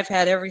since I've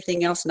had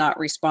everything else not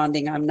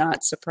responding, I'm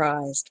not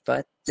surprised.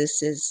 But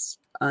this is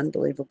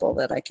unbelievable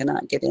that I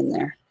cannot get in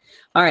there.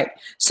 All right,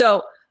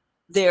 so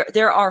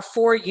there are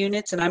 4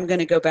 units, and I'm going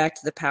to go back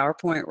to the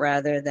PowerPoint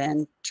rather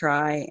than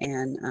try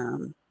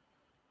and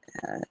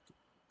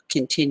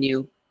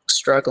continue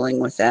struggling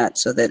with that,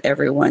 so that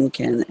everyone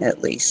can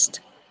at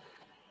least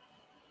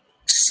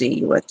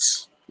see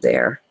what's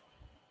there.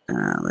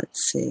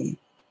 Let's see.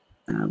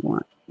 I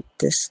want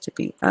this to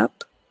be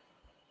up.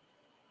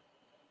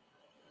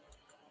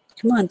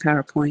 Come on,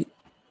 PowerPoint.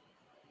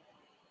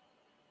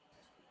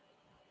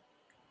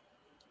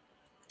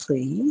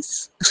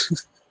 Please.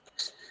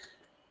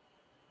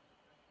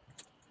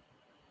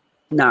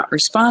 Not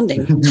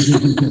responding.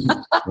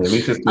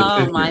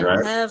 Oh, my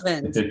right?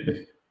 Heavens.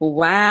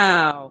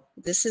 Wow.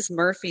 This is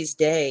Murphy's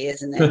Day,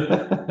 isn't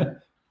it?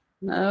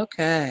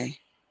 Okay.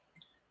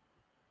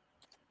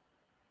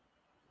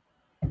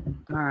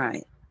 All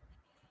right.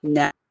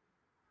 Now,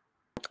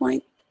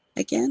 point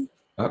again.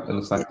 Oh, it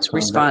looks like it's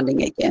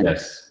responding again.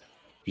 Yes.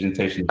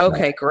 Presentation.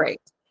 Okay, great.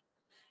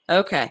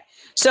 Okay.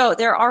 So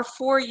there are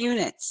 4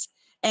 units.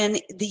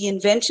 And the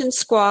Invention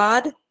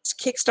Squad is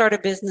Kickstart a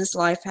Business,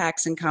 Life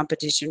Hacks, and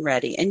Competition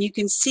Ready. And you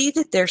can see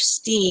that they're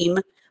STEAM,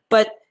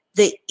 but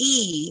the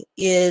E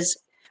is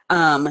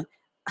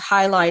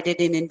highlighted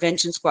in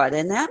Invention Squad,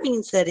 and that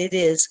means that it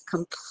is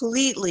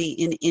completely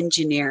in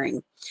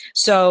engineering.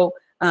 So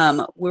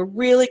we're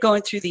really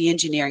going through the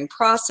engineering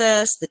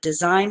process, the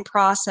design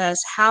process,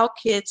 how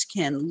kids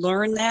can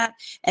learn that,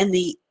 and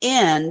the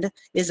end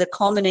is a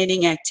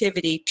culminating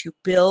activity to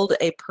build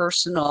a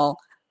personal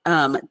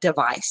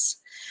device.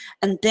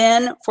 And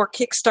then for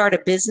Kickstart a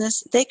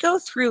Business, they go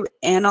through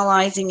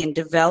analyzing and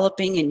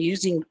developing and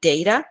using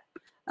data,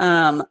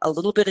 a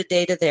little bit of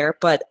data there,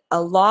 but a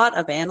lot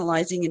of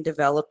analyzing and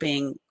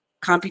developing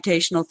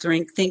computational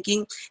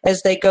thinking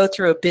as they go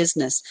through a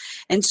business.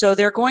 And so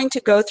they're going to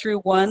go through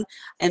one,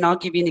 and I'll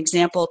give you an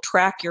example,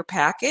 track your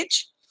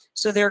package.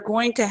 So they're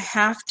going to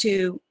have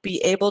to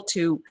be able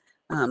to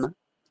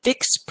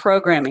fix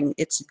programming.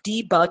 It's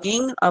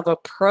debugging of a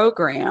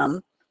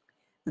program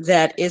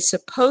that is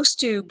supposed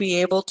to be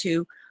able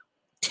to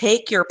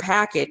take your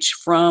package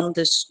from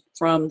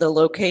the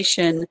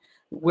location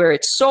where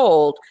it's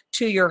sold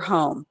to your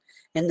home.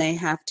 And they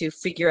have to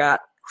figure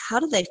out, how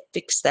do they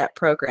fix that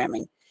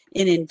programming?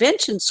 In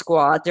Invention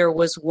Squad, there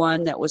was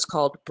one that was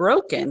called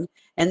Broken,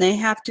 and they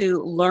have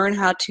to learn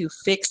how to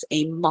fix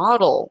a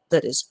model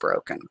that is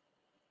broken.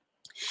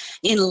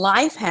 In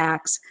Life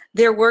Hacks,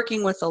 they're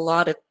working with a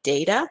lot of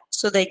data,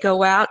 so they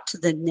go out to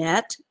the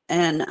net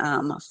and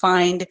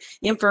find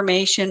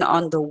information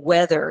on the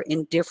weather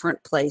in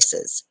different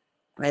places,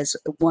 as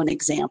one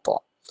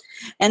example.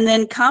 And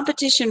then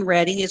Competition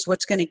Ready is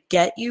what's going to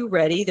get you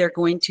ready. They're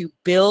going to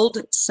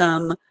build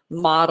some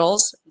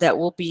models that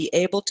will be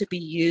able to be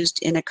used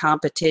in a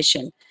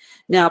competition.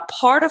 Now,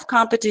 part of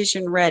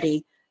Competition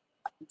Ready,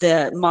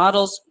 the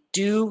models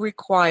do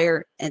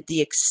require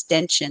the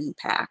extension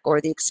pack,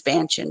 or the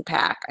expansion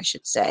pack, I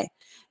should say.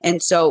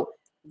 And so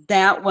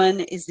that one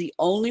is the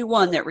only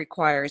one that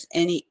requires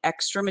any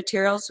extra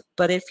materials.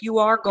 But if you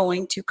are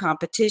going to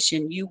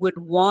competition, you would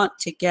want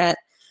to get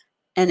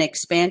an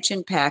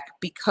expansion pack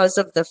because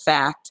of the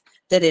fact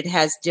that it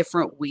has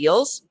different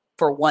wheels,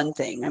 for one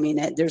thing. I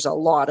mean, there's a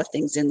lot of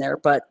things in there,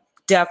 but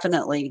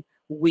definitely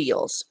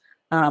wheels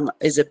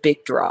is a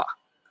big draw.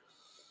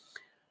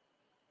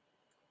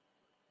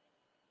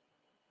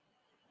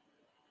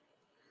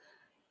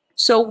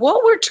 So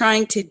what we're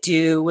trying to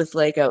do with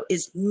Lego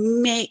is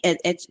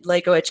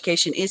Lego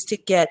Education is to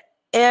get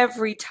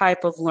every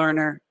type of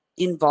learner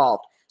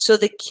involved. So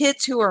the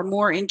kids who are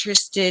more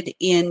interested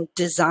in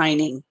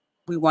designing,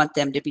 we want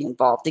them to be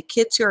involved. The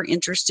kids who are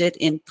interested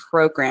in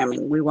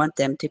programming, we want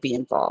them to be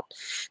involved.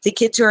 The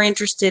kids who are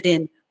interested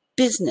in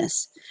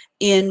business,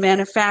 in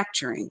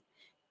manufacturing,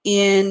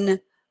 in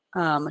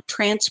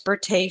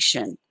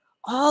transportation,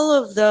 all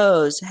of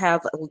those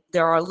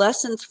there are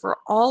lessons for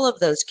all of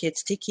those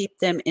kids to keep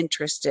them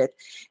interested.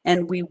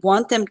 And we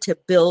want them to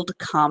build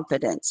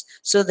confidence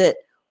so that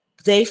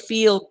they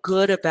feel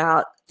good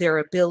about their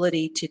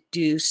ability to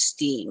do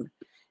STEAM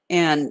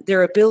and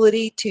their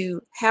ability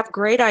to have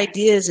great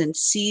ideas and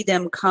see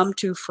them come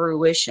to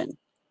fruition.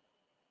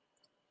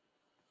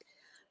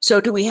 So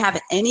do we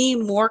have any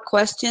more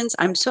questions?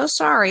 I'm so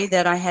sorry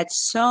that I had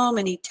so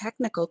many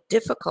technical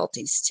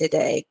difficulties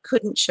today.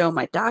 Couldn't show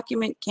my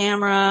document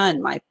camera,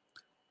 and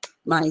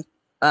my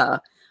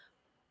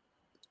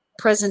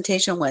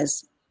presentation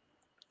was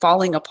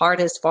falling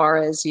apart as far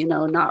as,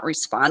 not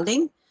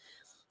responding.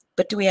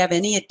 But do we have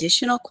any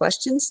additional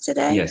questions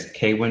today? Yes,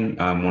 Kaywin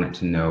wanted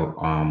to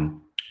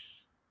know,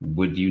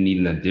 would you need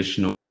an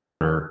additional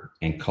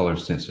and color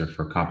sensor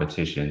for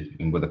competition?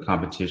 And will the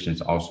competitions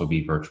also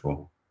be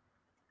virtual?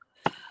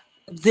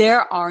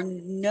 There are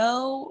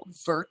no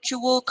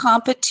virtual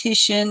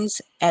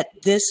competitions at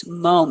this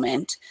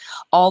moment,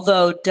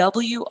 although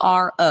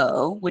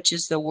WRO, which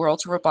is the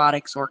World's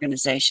Robotics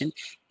Organization,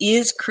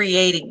 is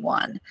creating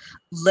one.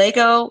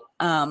 Lego,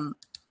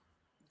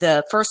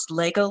 the first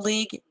Lego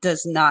League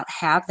does not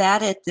have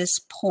that at this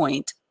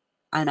point,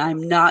 and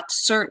I'm not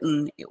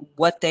certain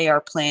what they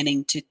are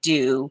planning to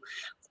do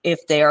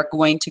if they are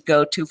going to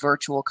go to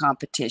virtual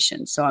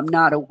competition. So I'm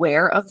not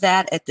aware of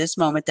that at this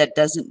moment. That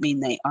doesn't mean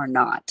they are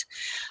not.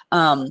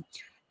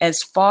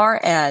 As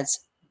far as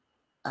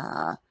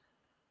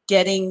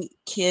getting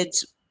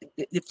kids,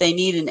 if they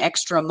need an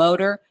extra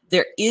motor,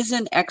 there is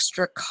an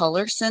extra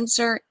color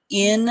sensor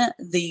in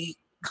the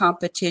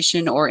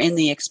competition or in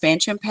the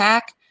expansion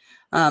pack.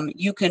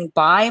 You can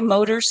buy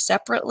motors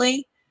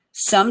separately.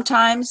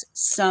 Sometimes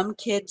some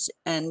kids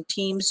and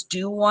teams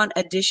do want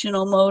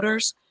additional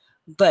motors,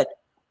 but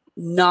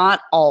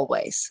not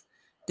always.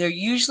 They're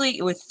usually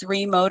with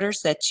 3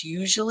 motors. That's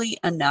usually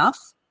enough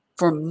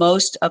for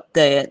most of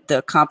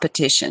the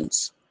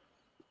competitions.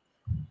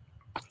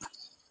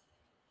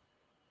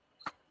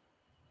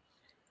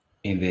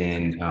 And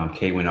then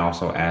Kaywin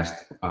also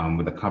asked,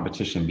 would the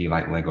competition be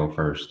like Lego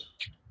first?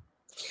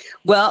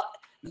 Well,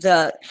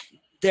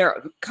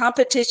 their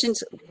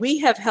competitions, we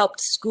have helped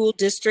school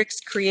districts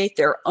create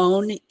their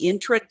own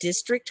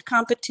intra-district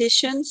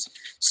competitions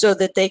so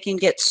that they can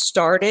get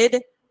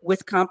started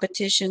with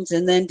competitions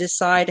and then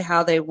decide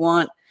how they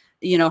want,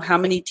 how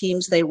many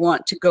teams they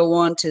want to go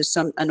on to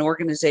an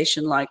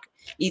organization like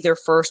either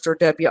FIRST or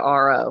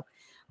WRO.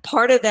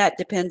 Part of that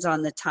depends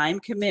on the time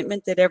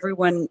commitment that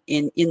everyone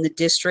in the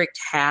district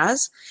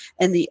has.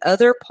 And the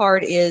other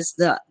part is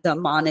the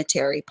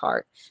monetary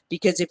part.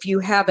 Because if you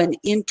have an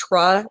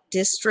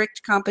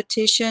intra-district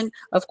competition,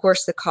 of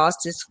course, the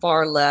cost is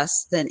far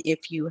less than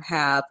if you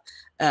have,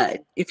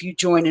 if you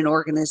join an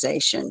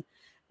organization.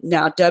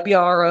 Now,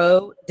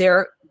 WRO,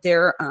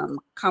 their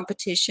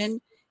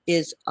competition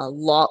is a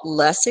lot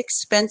less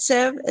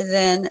expensive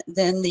than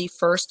the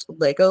FIRST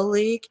Lego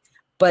League,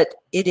 but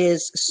it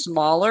is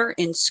smaller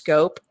in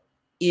scope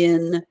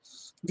in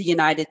the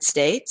United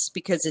States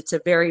because it's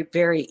a very,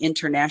 very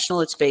international.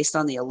 It's based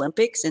on the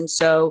Olympics. And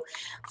so,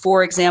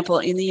 for example,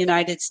 in the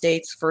United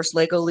States, FIRST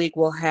Lego League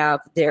will have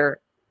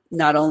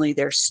not only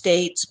their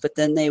states, but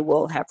then they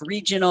will have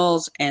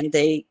regionals, and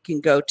they can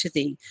go to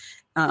the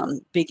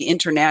big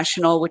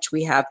international, which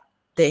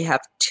they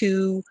have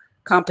 2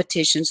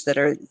 competitions that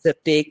are the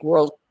big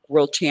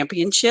world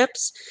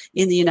championships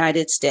in the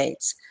United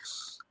States.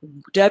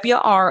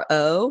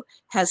 WRO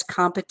has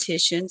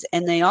competitions,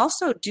 and they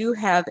also do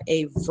have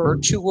a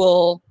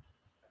virtual,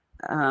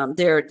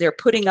 they're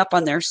putting up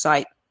on their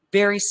site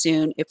very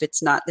soon, if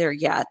it's not there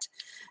yet,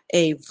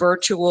 a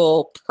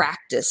virtual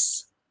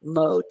practice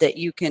mode that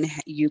you can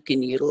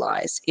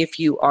utilize if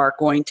you are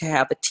going to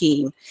have a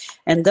team.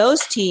 And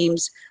those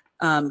teams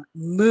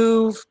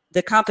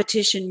the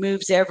competition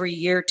moves every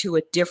year to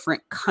a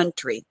different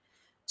country.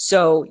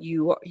 So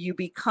you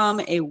become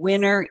a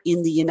winner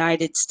in the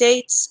United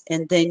States,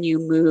 and then you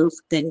move.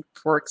 Then,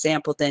 for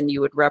example, then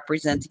you would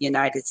represent the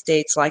United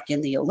States, like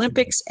in the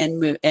Olympics,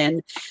 and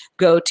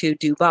go to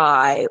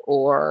Dubai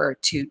or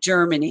to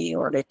Germany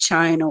or to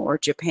China or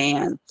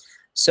Japan.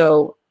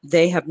 So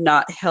they have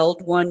not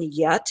held one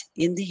yet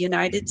in the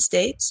United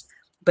States,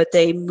 but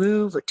they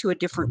move to a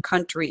different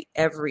country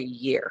every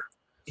year.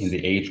 In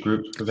the age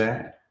groups for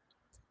that?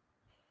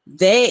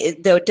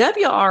 The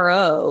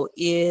WRO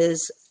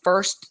is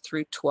 1st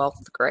through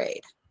 12th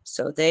grade.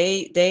 So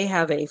they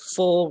have a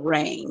full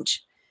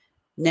range.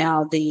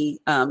 Now, the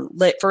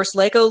FIRST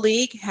Lego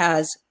League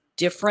has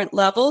different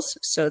levels.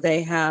 So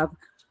they have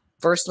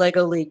FIRST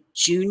Lego League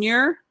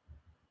Junior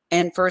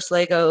and FIRST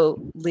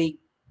Lego League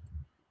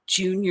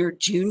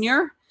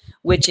Junior,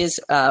 which is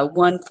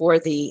one for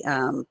the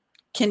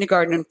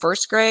kindergarten and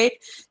 1st grade.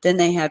 Then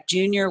they have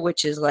Junior,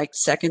 which is like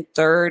 2nd,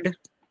 3rd,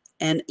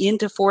 and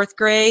into 4th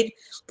grade.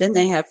 Then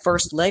they have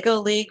FIRST Lego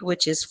League,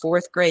 which is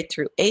 4th grade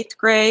through 8th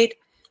grade.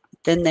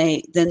 Then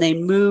they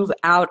move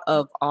out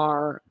of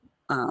our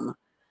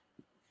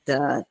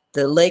the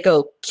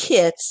Lego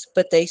kits,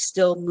 but they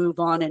still move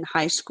on in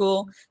high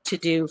school to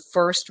do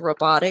FIRST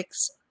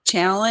Robotics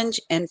Challenge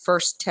and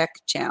FIRST Tech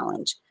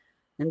Challenge.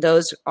 And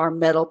those are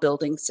metal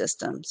building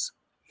systems.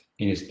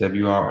 And it's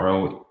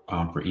WRO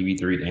for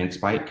EV3 and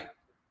Spike?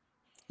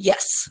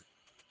 Yes.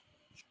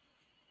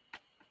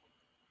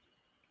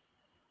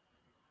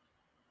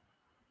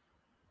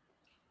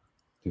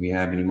 Do we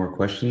have any more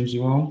questions,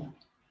 you all?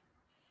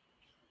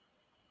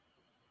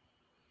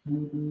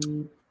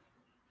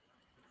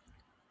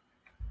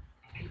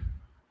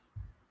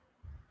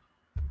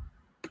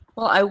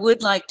 Well, I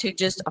would like to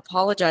just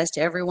apologize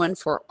to everyone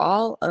for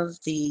all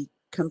of the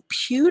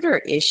computer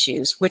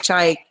issues, which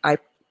I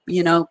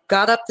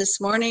got up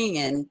this morning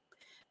and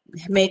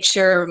made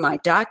sure my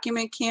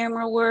document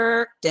camera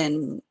worked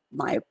and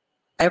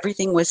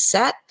everything was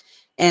set.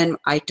 And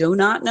I do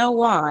not know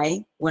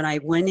why, when I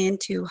went in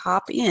to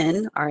hop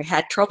in, or I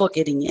had trouble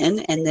getting in,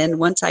 and then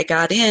once I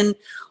got in,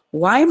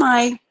 why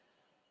my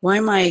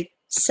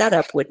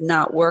setup would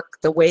not work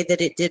the way that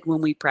it did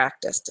when we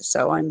practiced.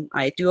 So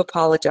I do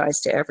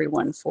apologize to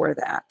everyone for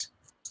that.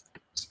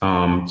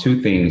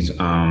 2 things.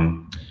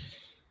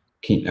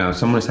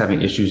 Someone's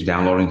having issues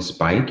downloading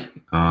Spike,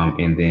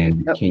 and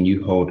then can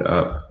you hold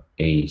up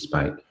a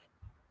Spike?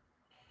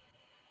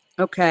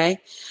 Okay,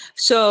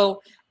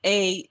 so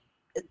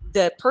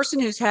the person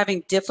who's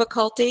having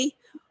difficulty,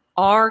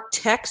 our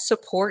tech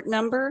support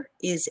number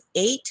is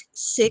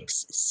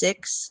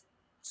 866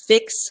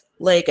 Fix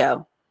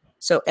Lego.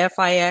 So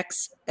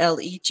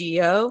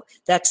FIXLEGO.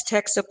 That's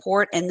tech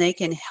support, and they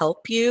can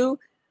help you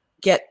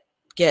get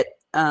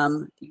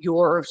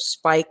your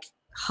Spike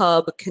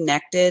hub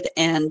connected,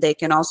 and they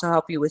can also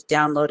help you with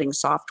downloading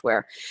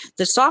software.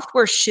 The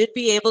software should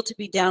be able to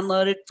be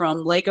downloaded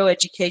from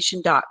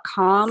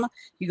legoeducation.com.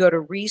 You go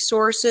to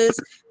resources,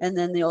 and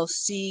then you'll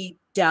see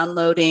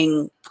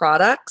downloading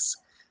products.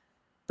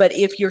 But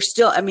if you're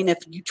still, if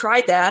you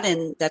tried that,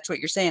 and that's what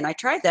you're saying, I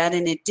tried that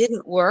and it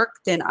didn't work,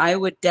 then I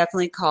would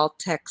definitely call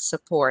tech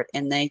support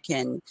and they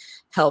can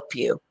help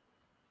you.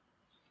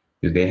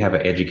 Do they have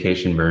an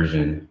education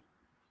version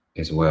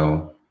as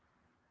well?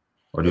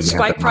 Or do they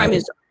Spike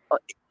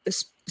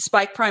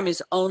Prime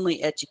is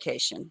only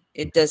education.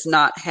 It does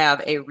not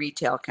have a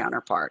retail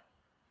counterpart.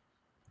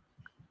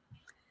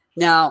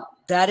 Now,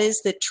 that is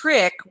the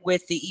trick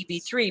with the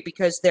EV3,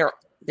 because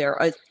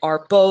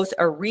are both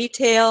a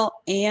retail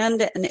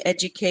and an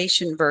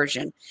education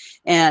version.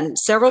 And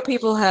several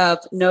people have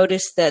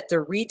noticed that the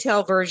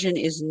retail version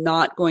is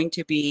not going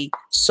to be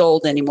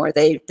sold anymore.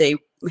 They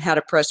had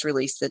a press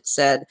release that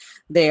said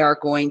they are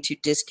going to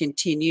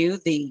discontinue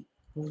the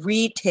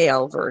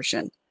retail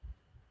version.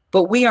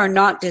 But we are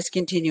not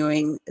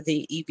discontinuing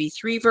the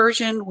EV3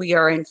 version. We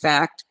are, in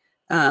fact,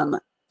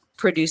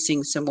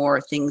 producing some more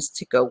things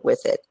to go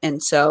with it.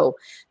 And so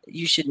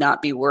you should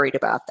not be worried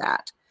about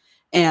that.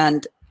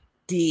 And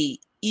the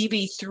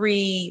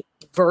EV3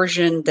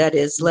 version that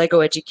is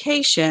Lego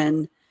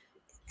Education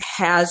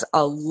has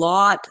a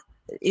lot.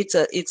 It's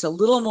a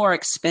little more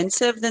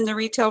expensive than the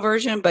retail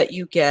version, but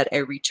you get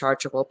a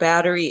rechargeable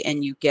battery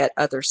and you get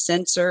other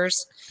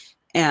sensors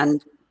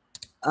and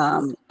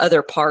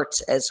other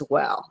parts as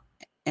well.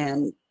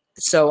 And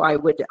so I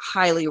would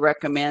highly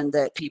recommend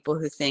that people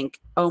who think,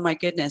 oh my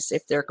goodness,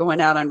 if they're going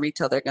out on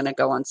retail, they're going to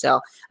go on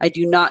sale. I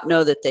do not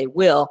know that they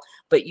will,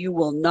 but you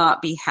will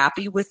not be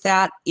happy with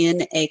that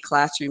in a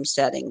classroom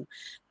setting.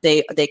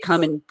 They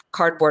come in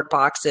cardboard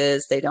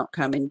boxes. They don't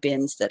come in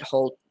bins that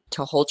hold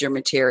your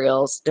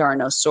materials. There are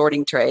no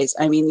sorting trays.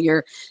 I mean,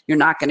 you're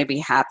not going to be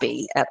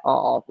happy at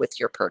all with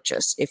your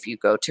purchase if you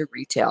go to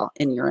retail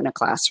and you're in a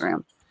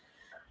classroom.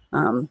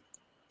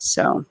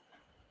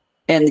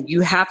 And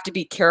you have to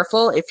be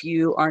careful if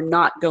you are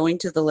not going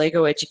to the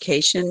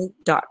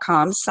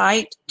legoeducation.com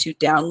site to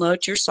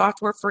download your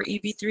software for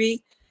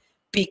EV3,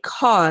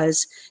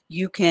 because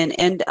you can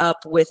end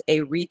up with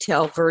a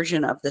retail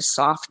version of the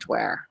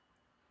software.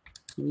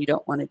 And you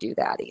don't want to do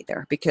that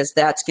either, because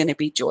that's going to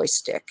be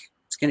joystick.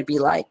 It's going to be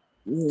like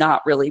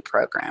not really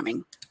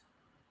programming.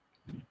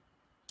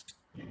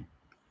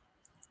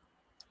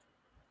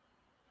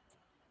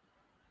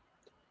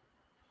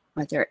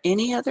 Are there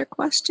any other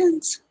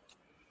questions?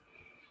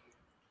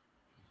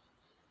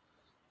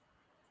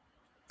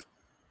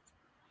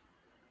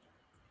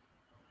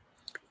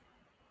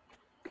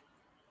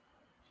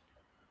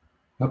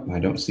 Oh, I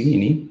don't see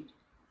any.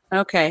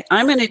 Okay,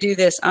 I'm going to do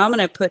this. I'm going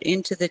to put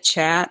into the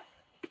chat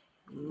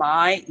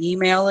my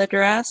email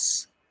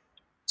address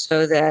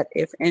so that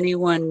if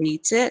anyone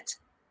needs it,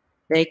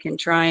 they can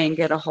try and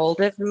get a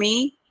hold of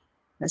me,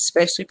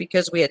 especially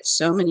because we had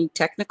so many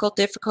technical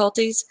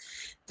difficulties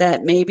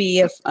that maybe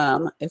if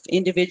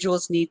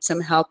individuals need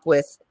some help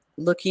with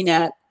looking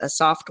at a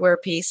software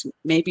piece,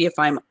 maybe if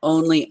I'm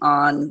only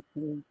on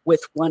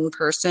with one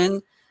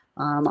person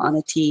on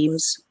a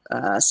Teams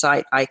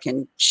site, I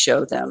can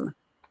show them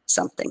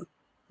something.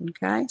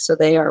 Okay, so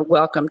they are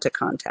welcome to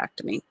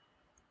contact me.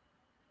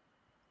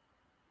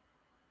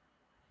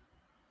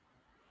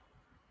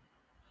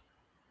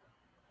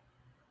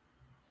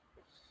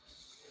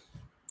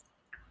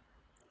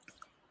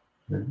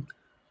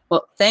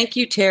 Well, thank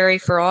you, Terry,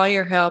 for all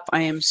your help.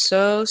 I am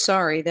so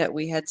sorry that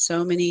we had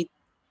so many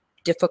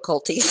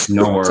difficulties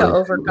to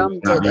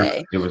overcome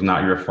today. It was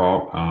not your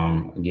fault.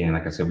 Again,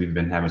 like I said, we've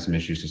been having some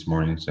issues this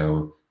morning.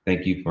 So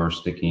thank you for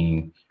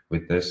sticking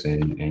with us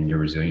and your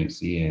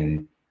resiliency.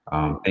 And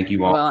thank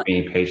you all for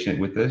being patient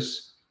with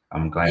us.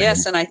 I'm glad.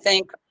 Yes, and I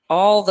thank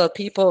all the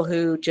people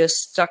who just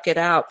stuck it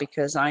out,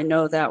 because I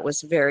know that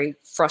was very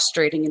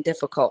frustrating and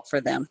difficult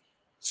for them.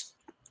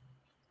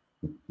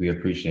 We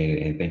appreciate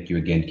it. And thank you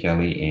again,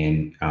 Kelly.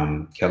 And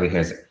Kelly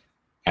has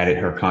added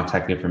her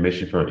contact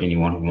information for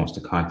anyone who wants to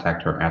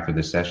contact her after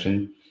the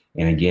session.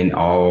 And again,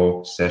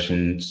 all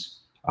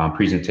sessions,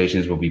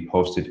 presentations will be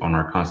posted on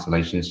our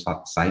Constellation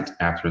site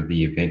after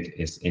the event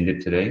is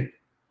ended today,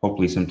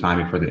 hopefully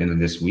sometime before the end of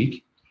this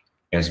week,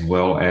 as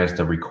well as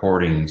the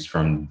recordings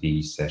from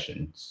these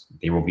sessions.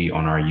 They will be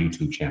on our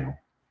YouTube channel.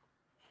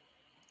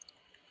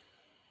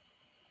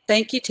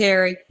 Thank you,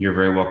 Terry. You're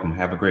very welcome.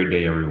 Have a great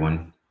day,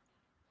 everyone.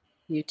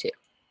 You too.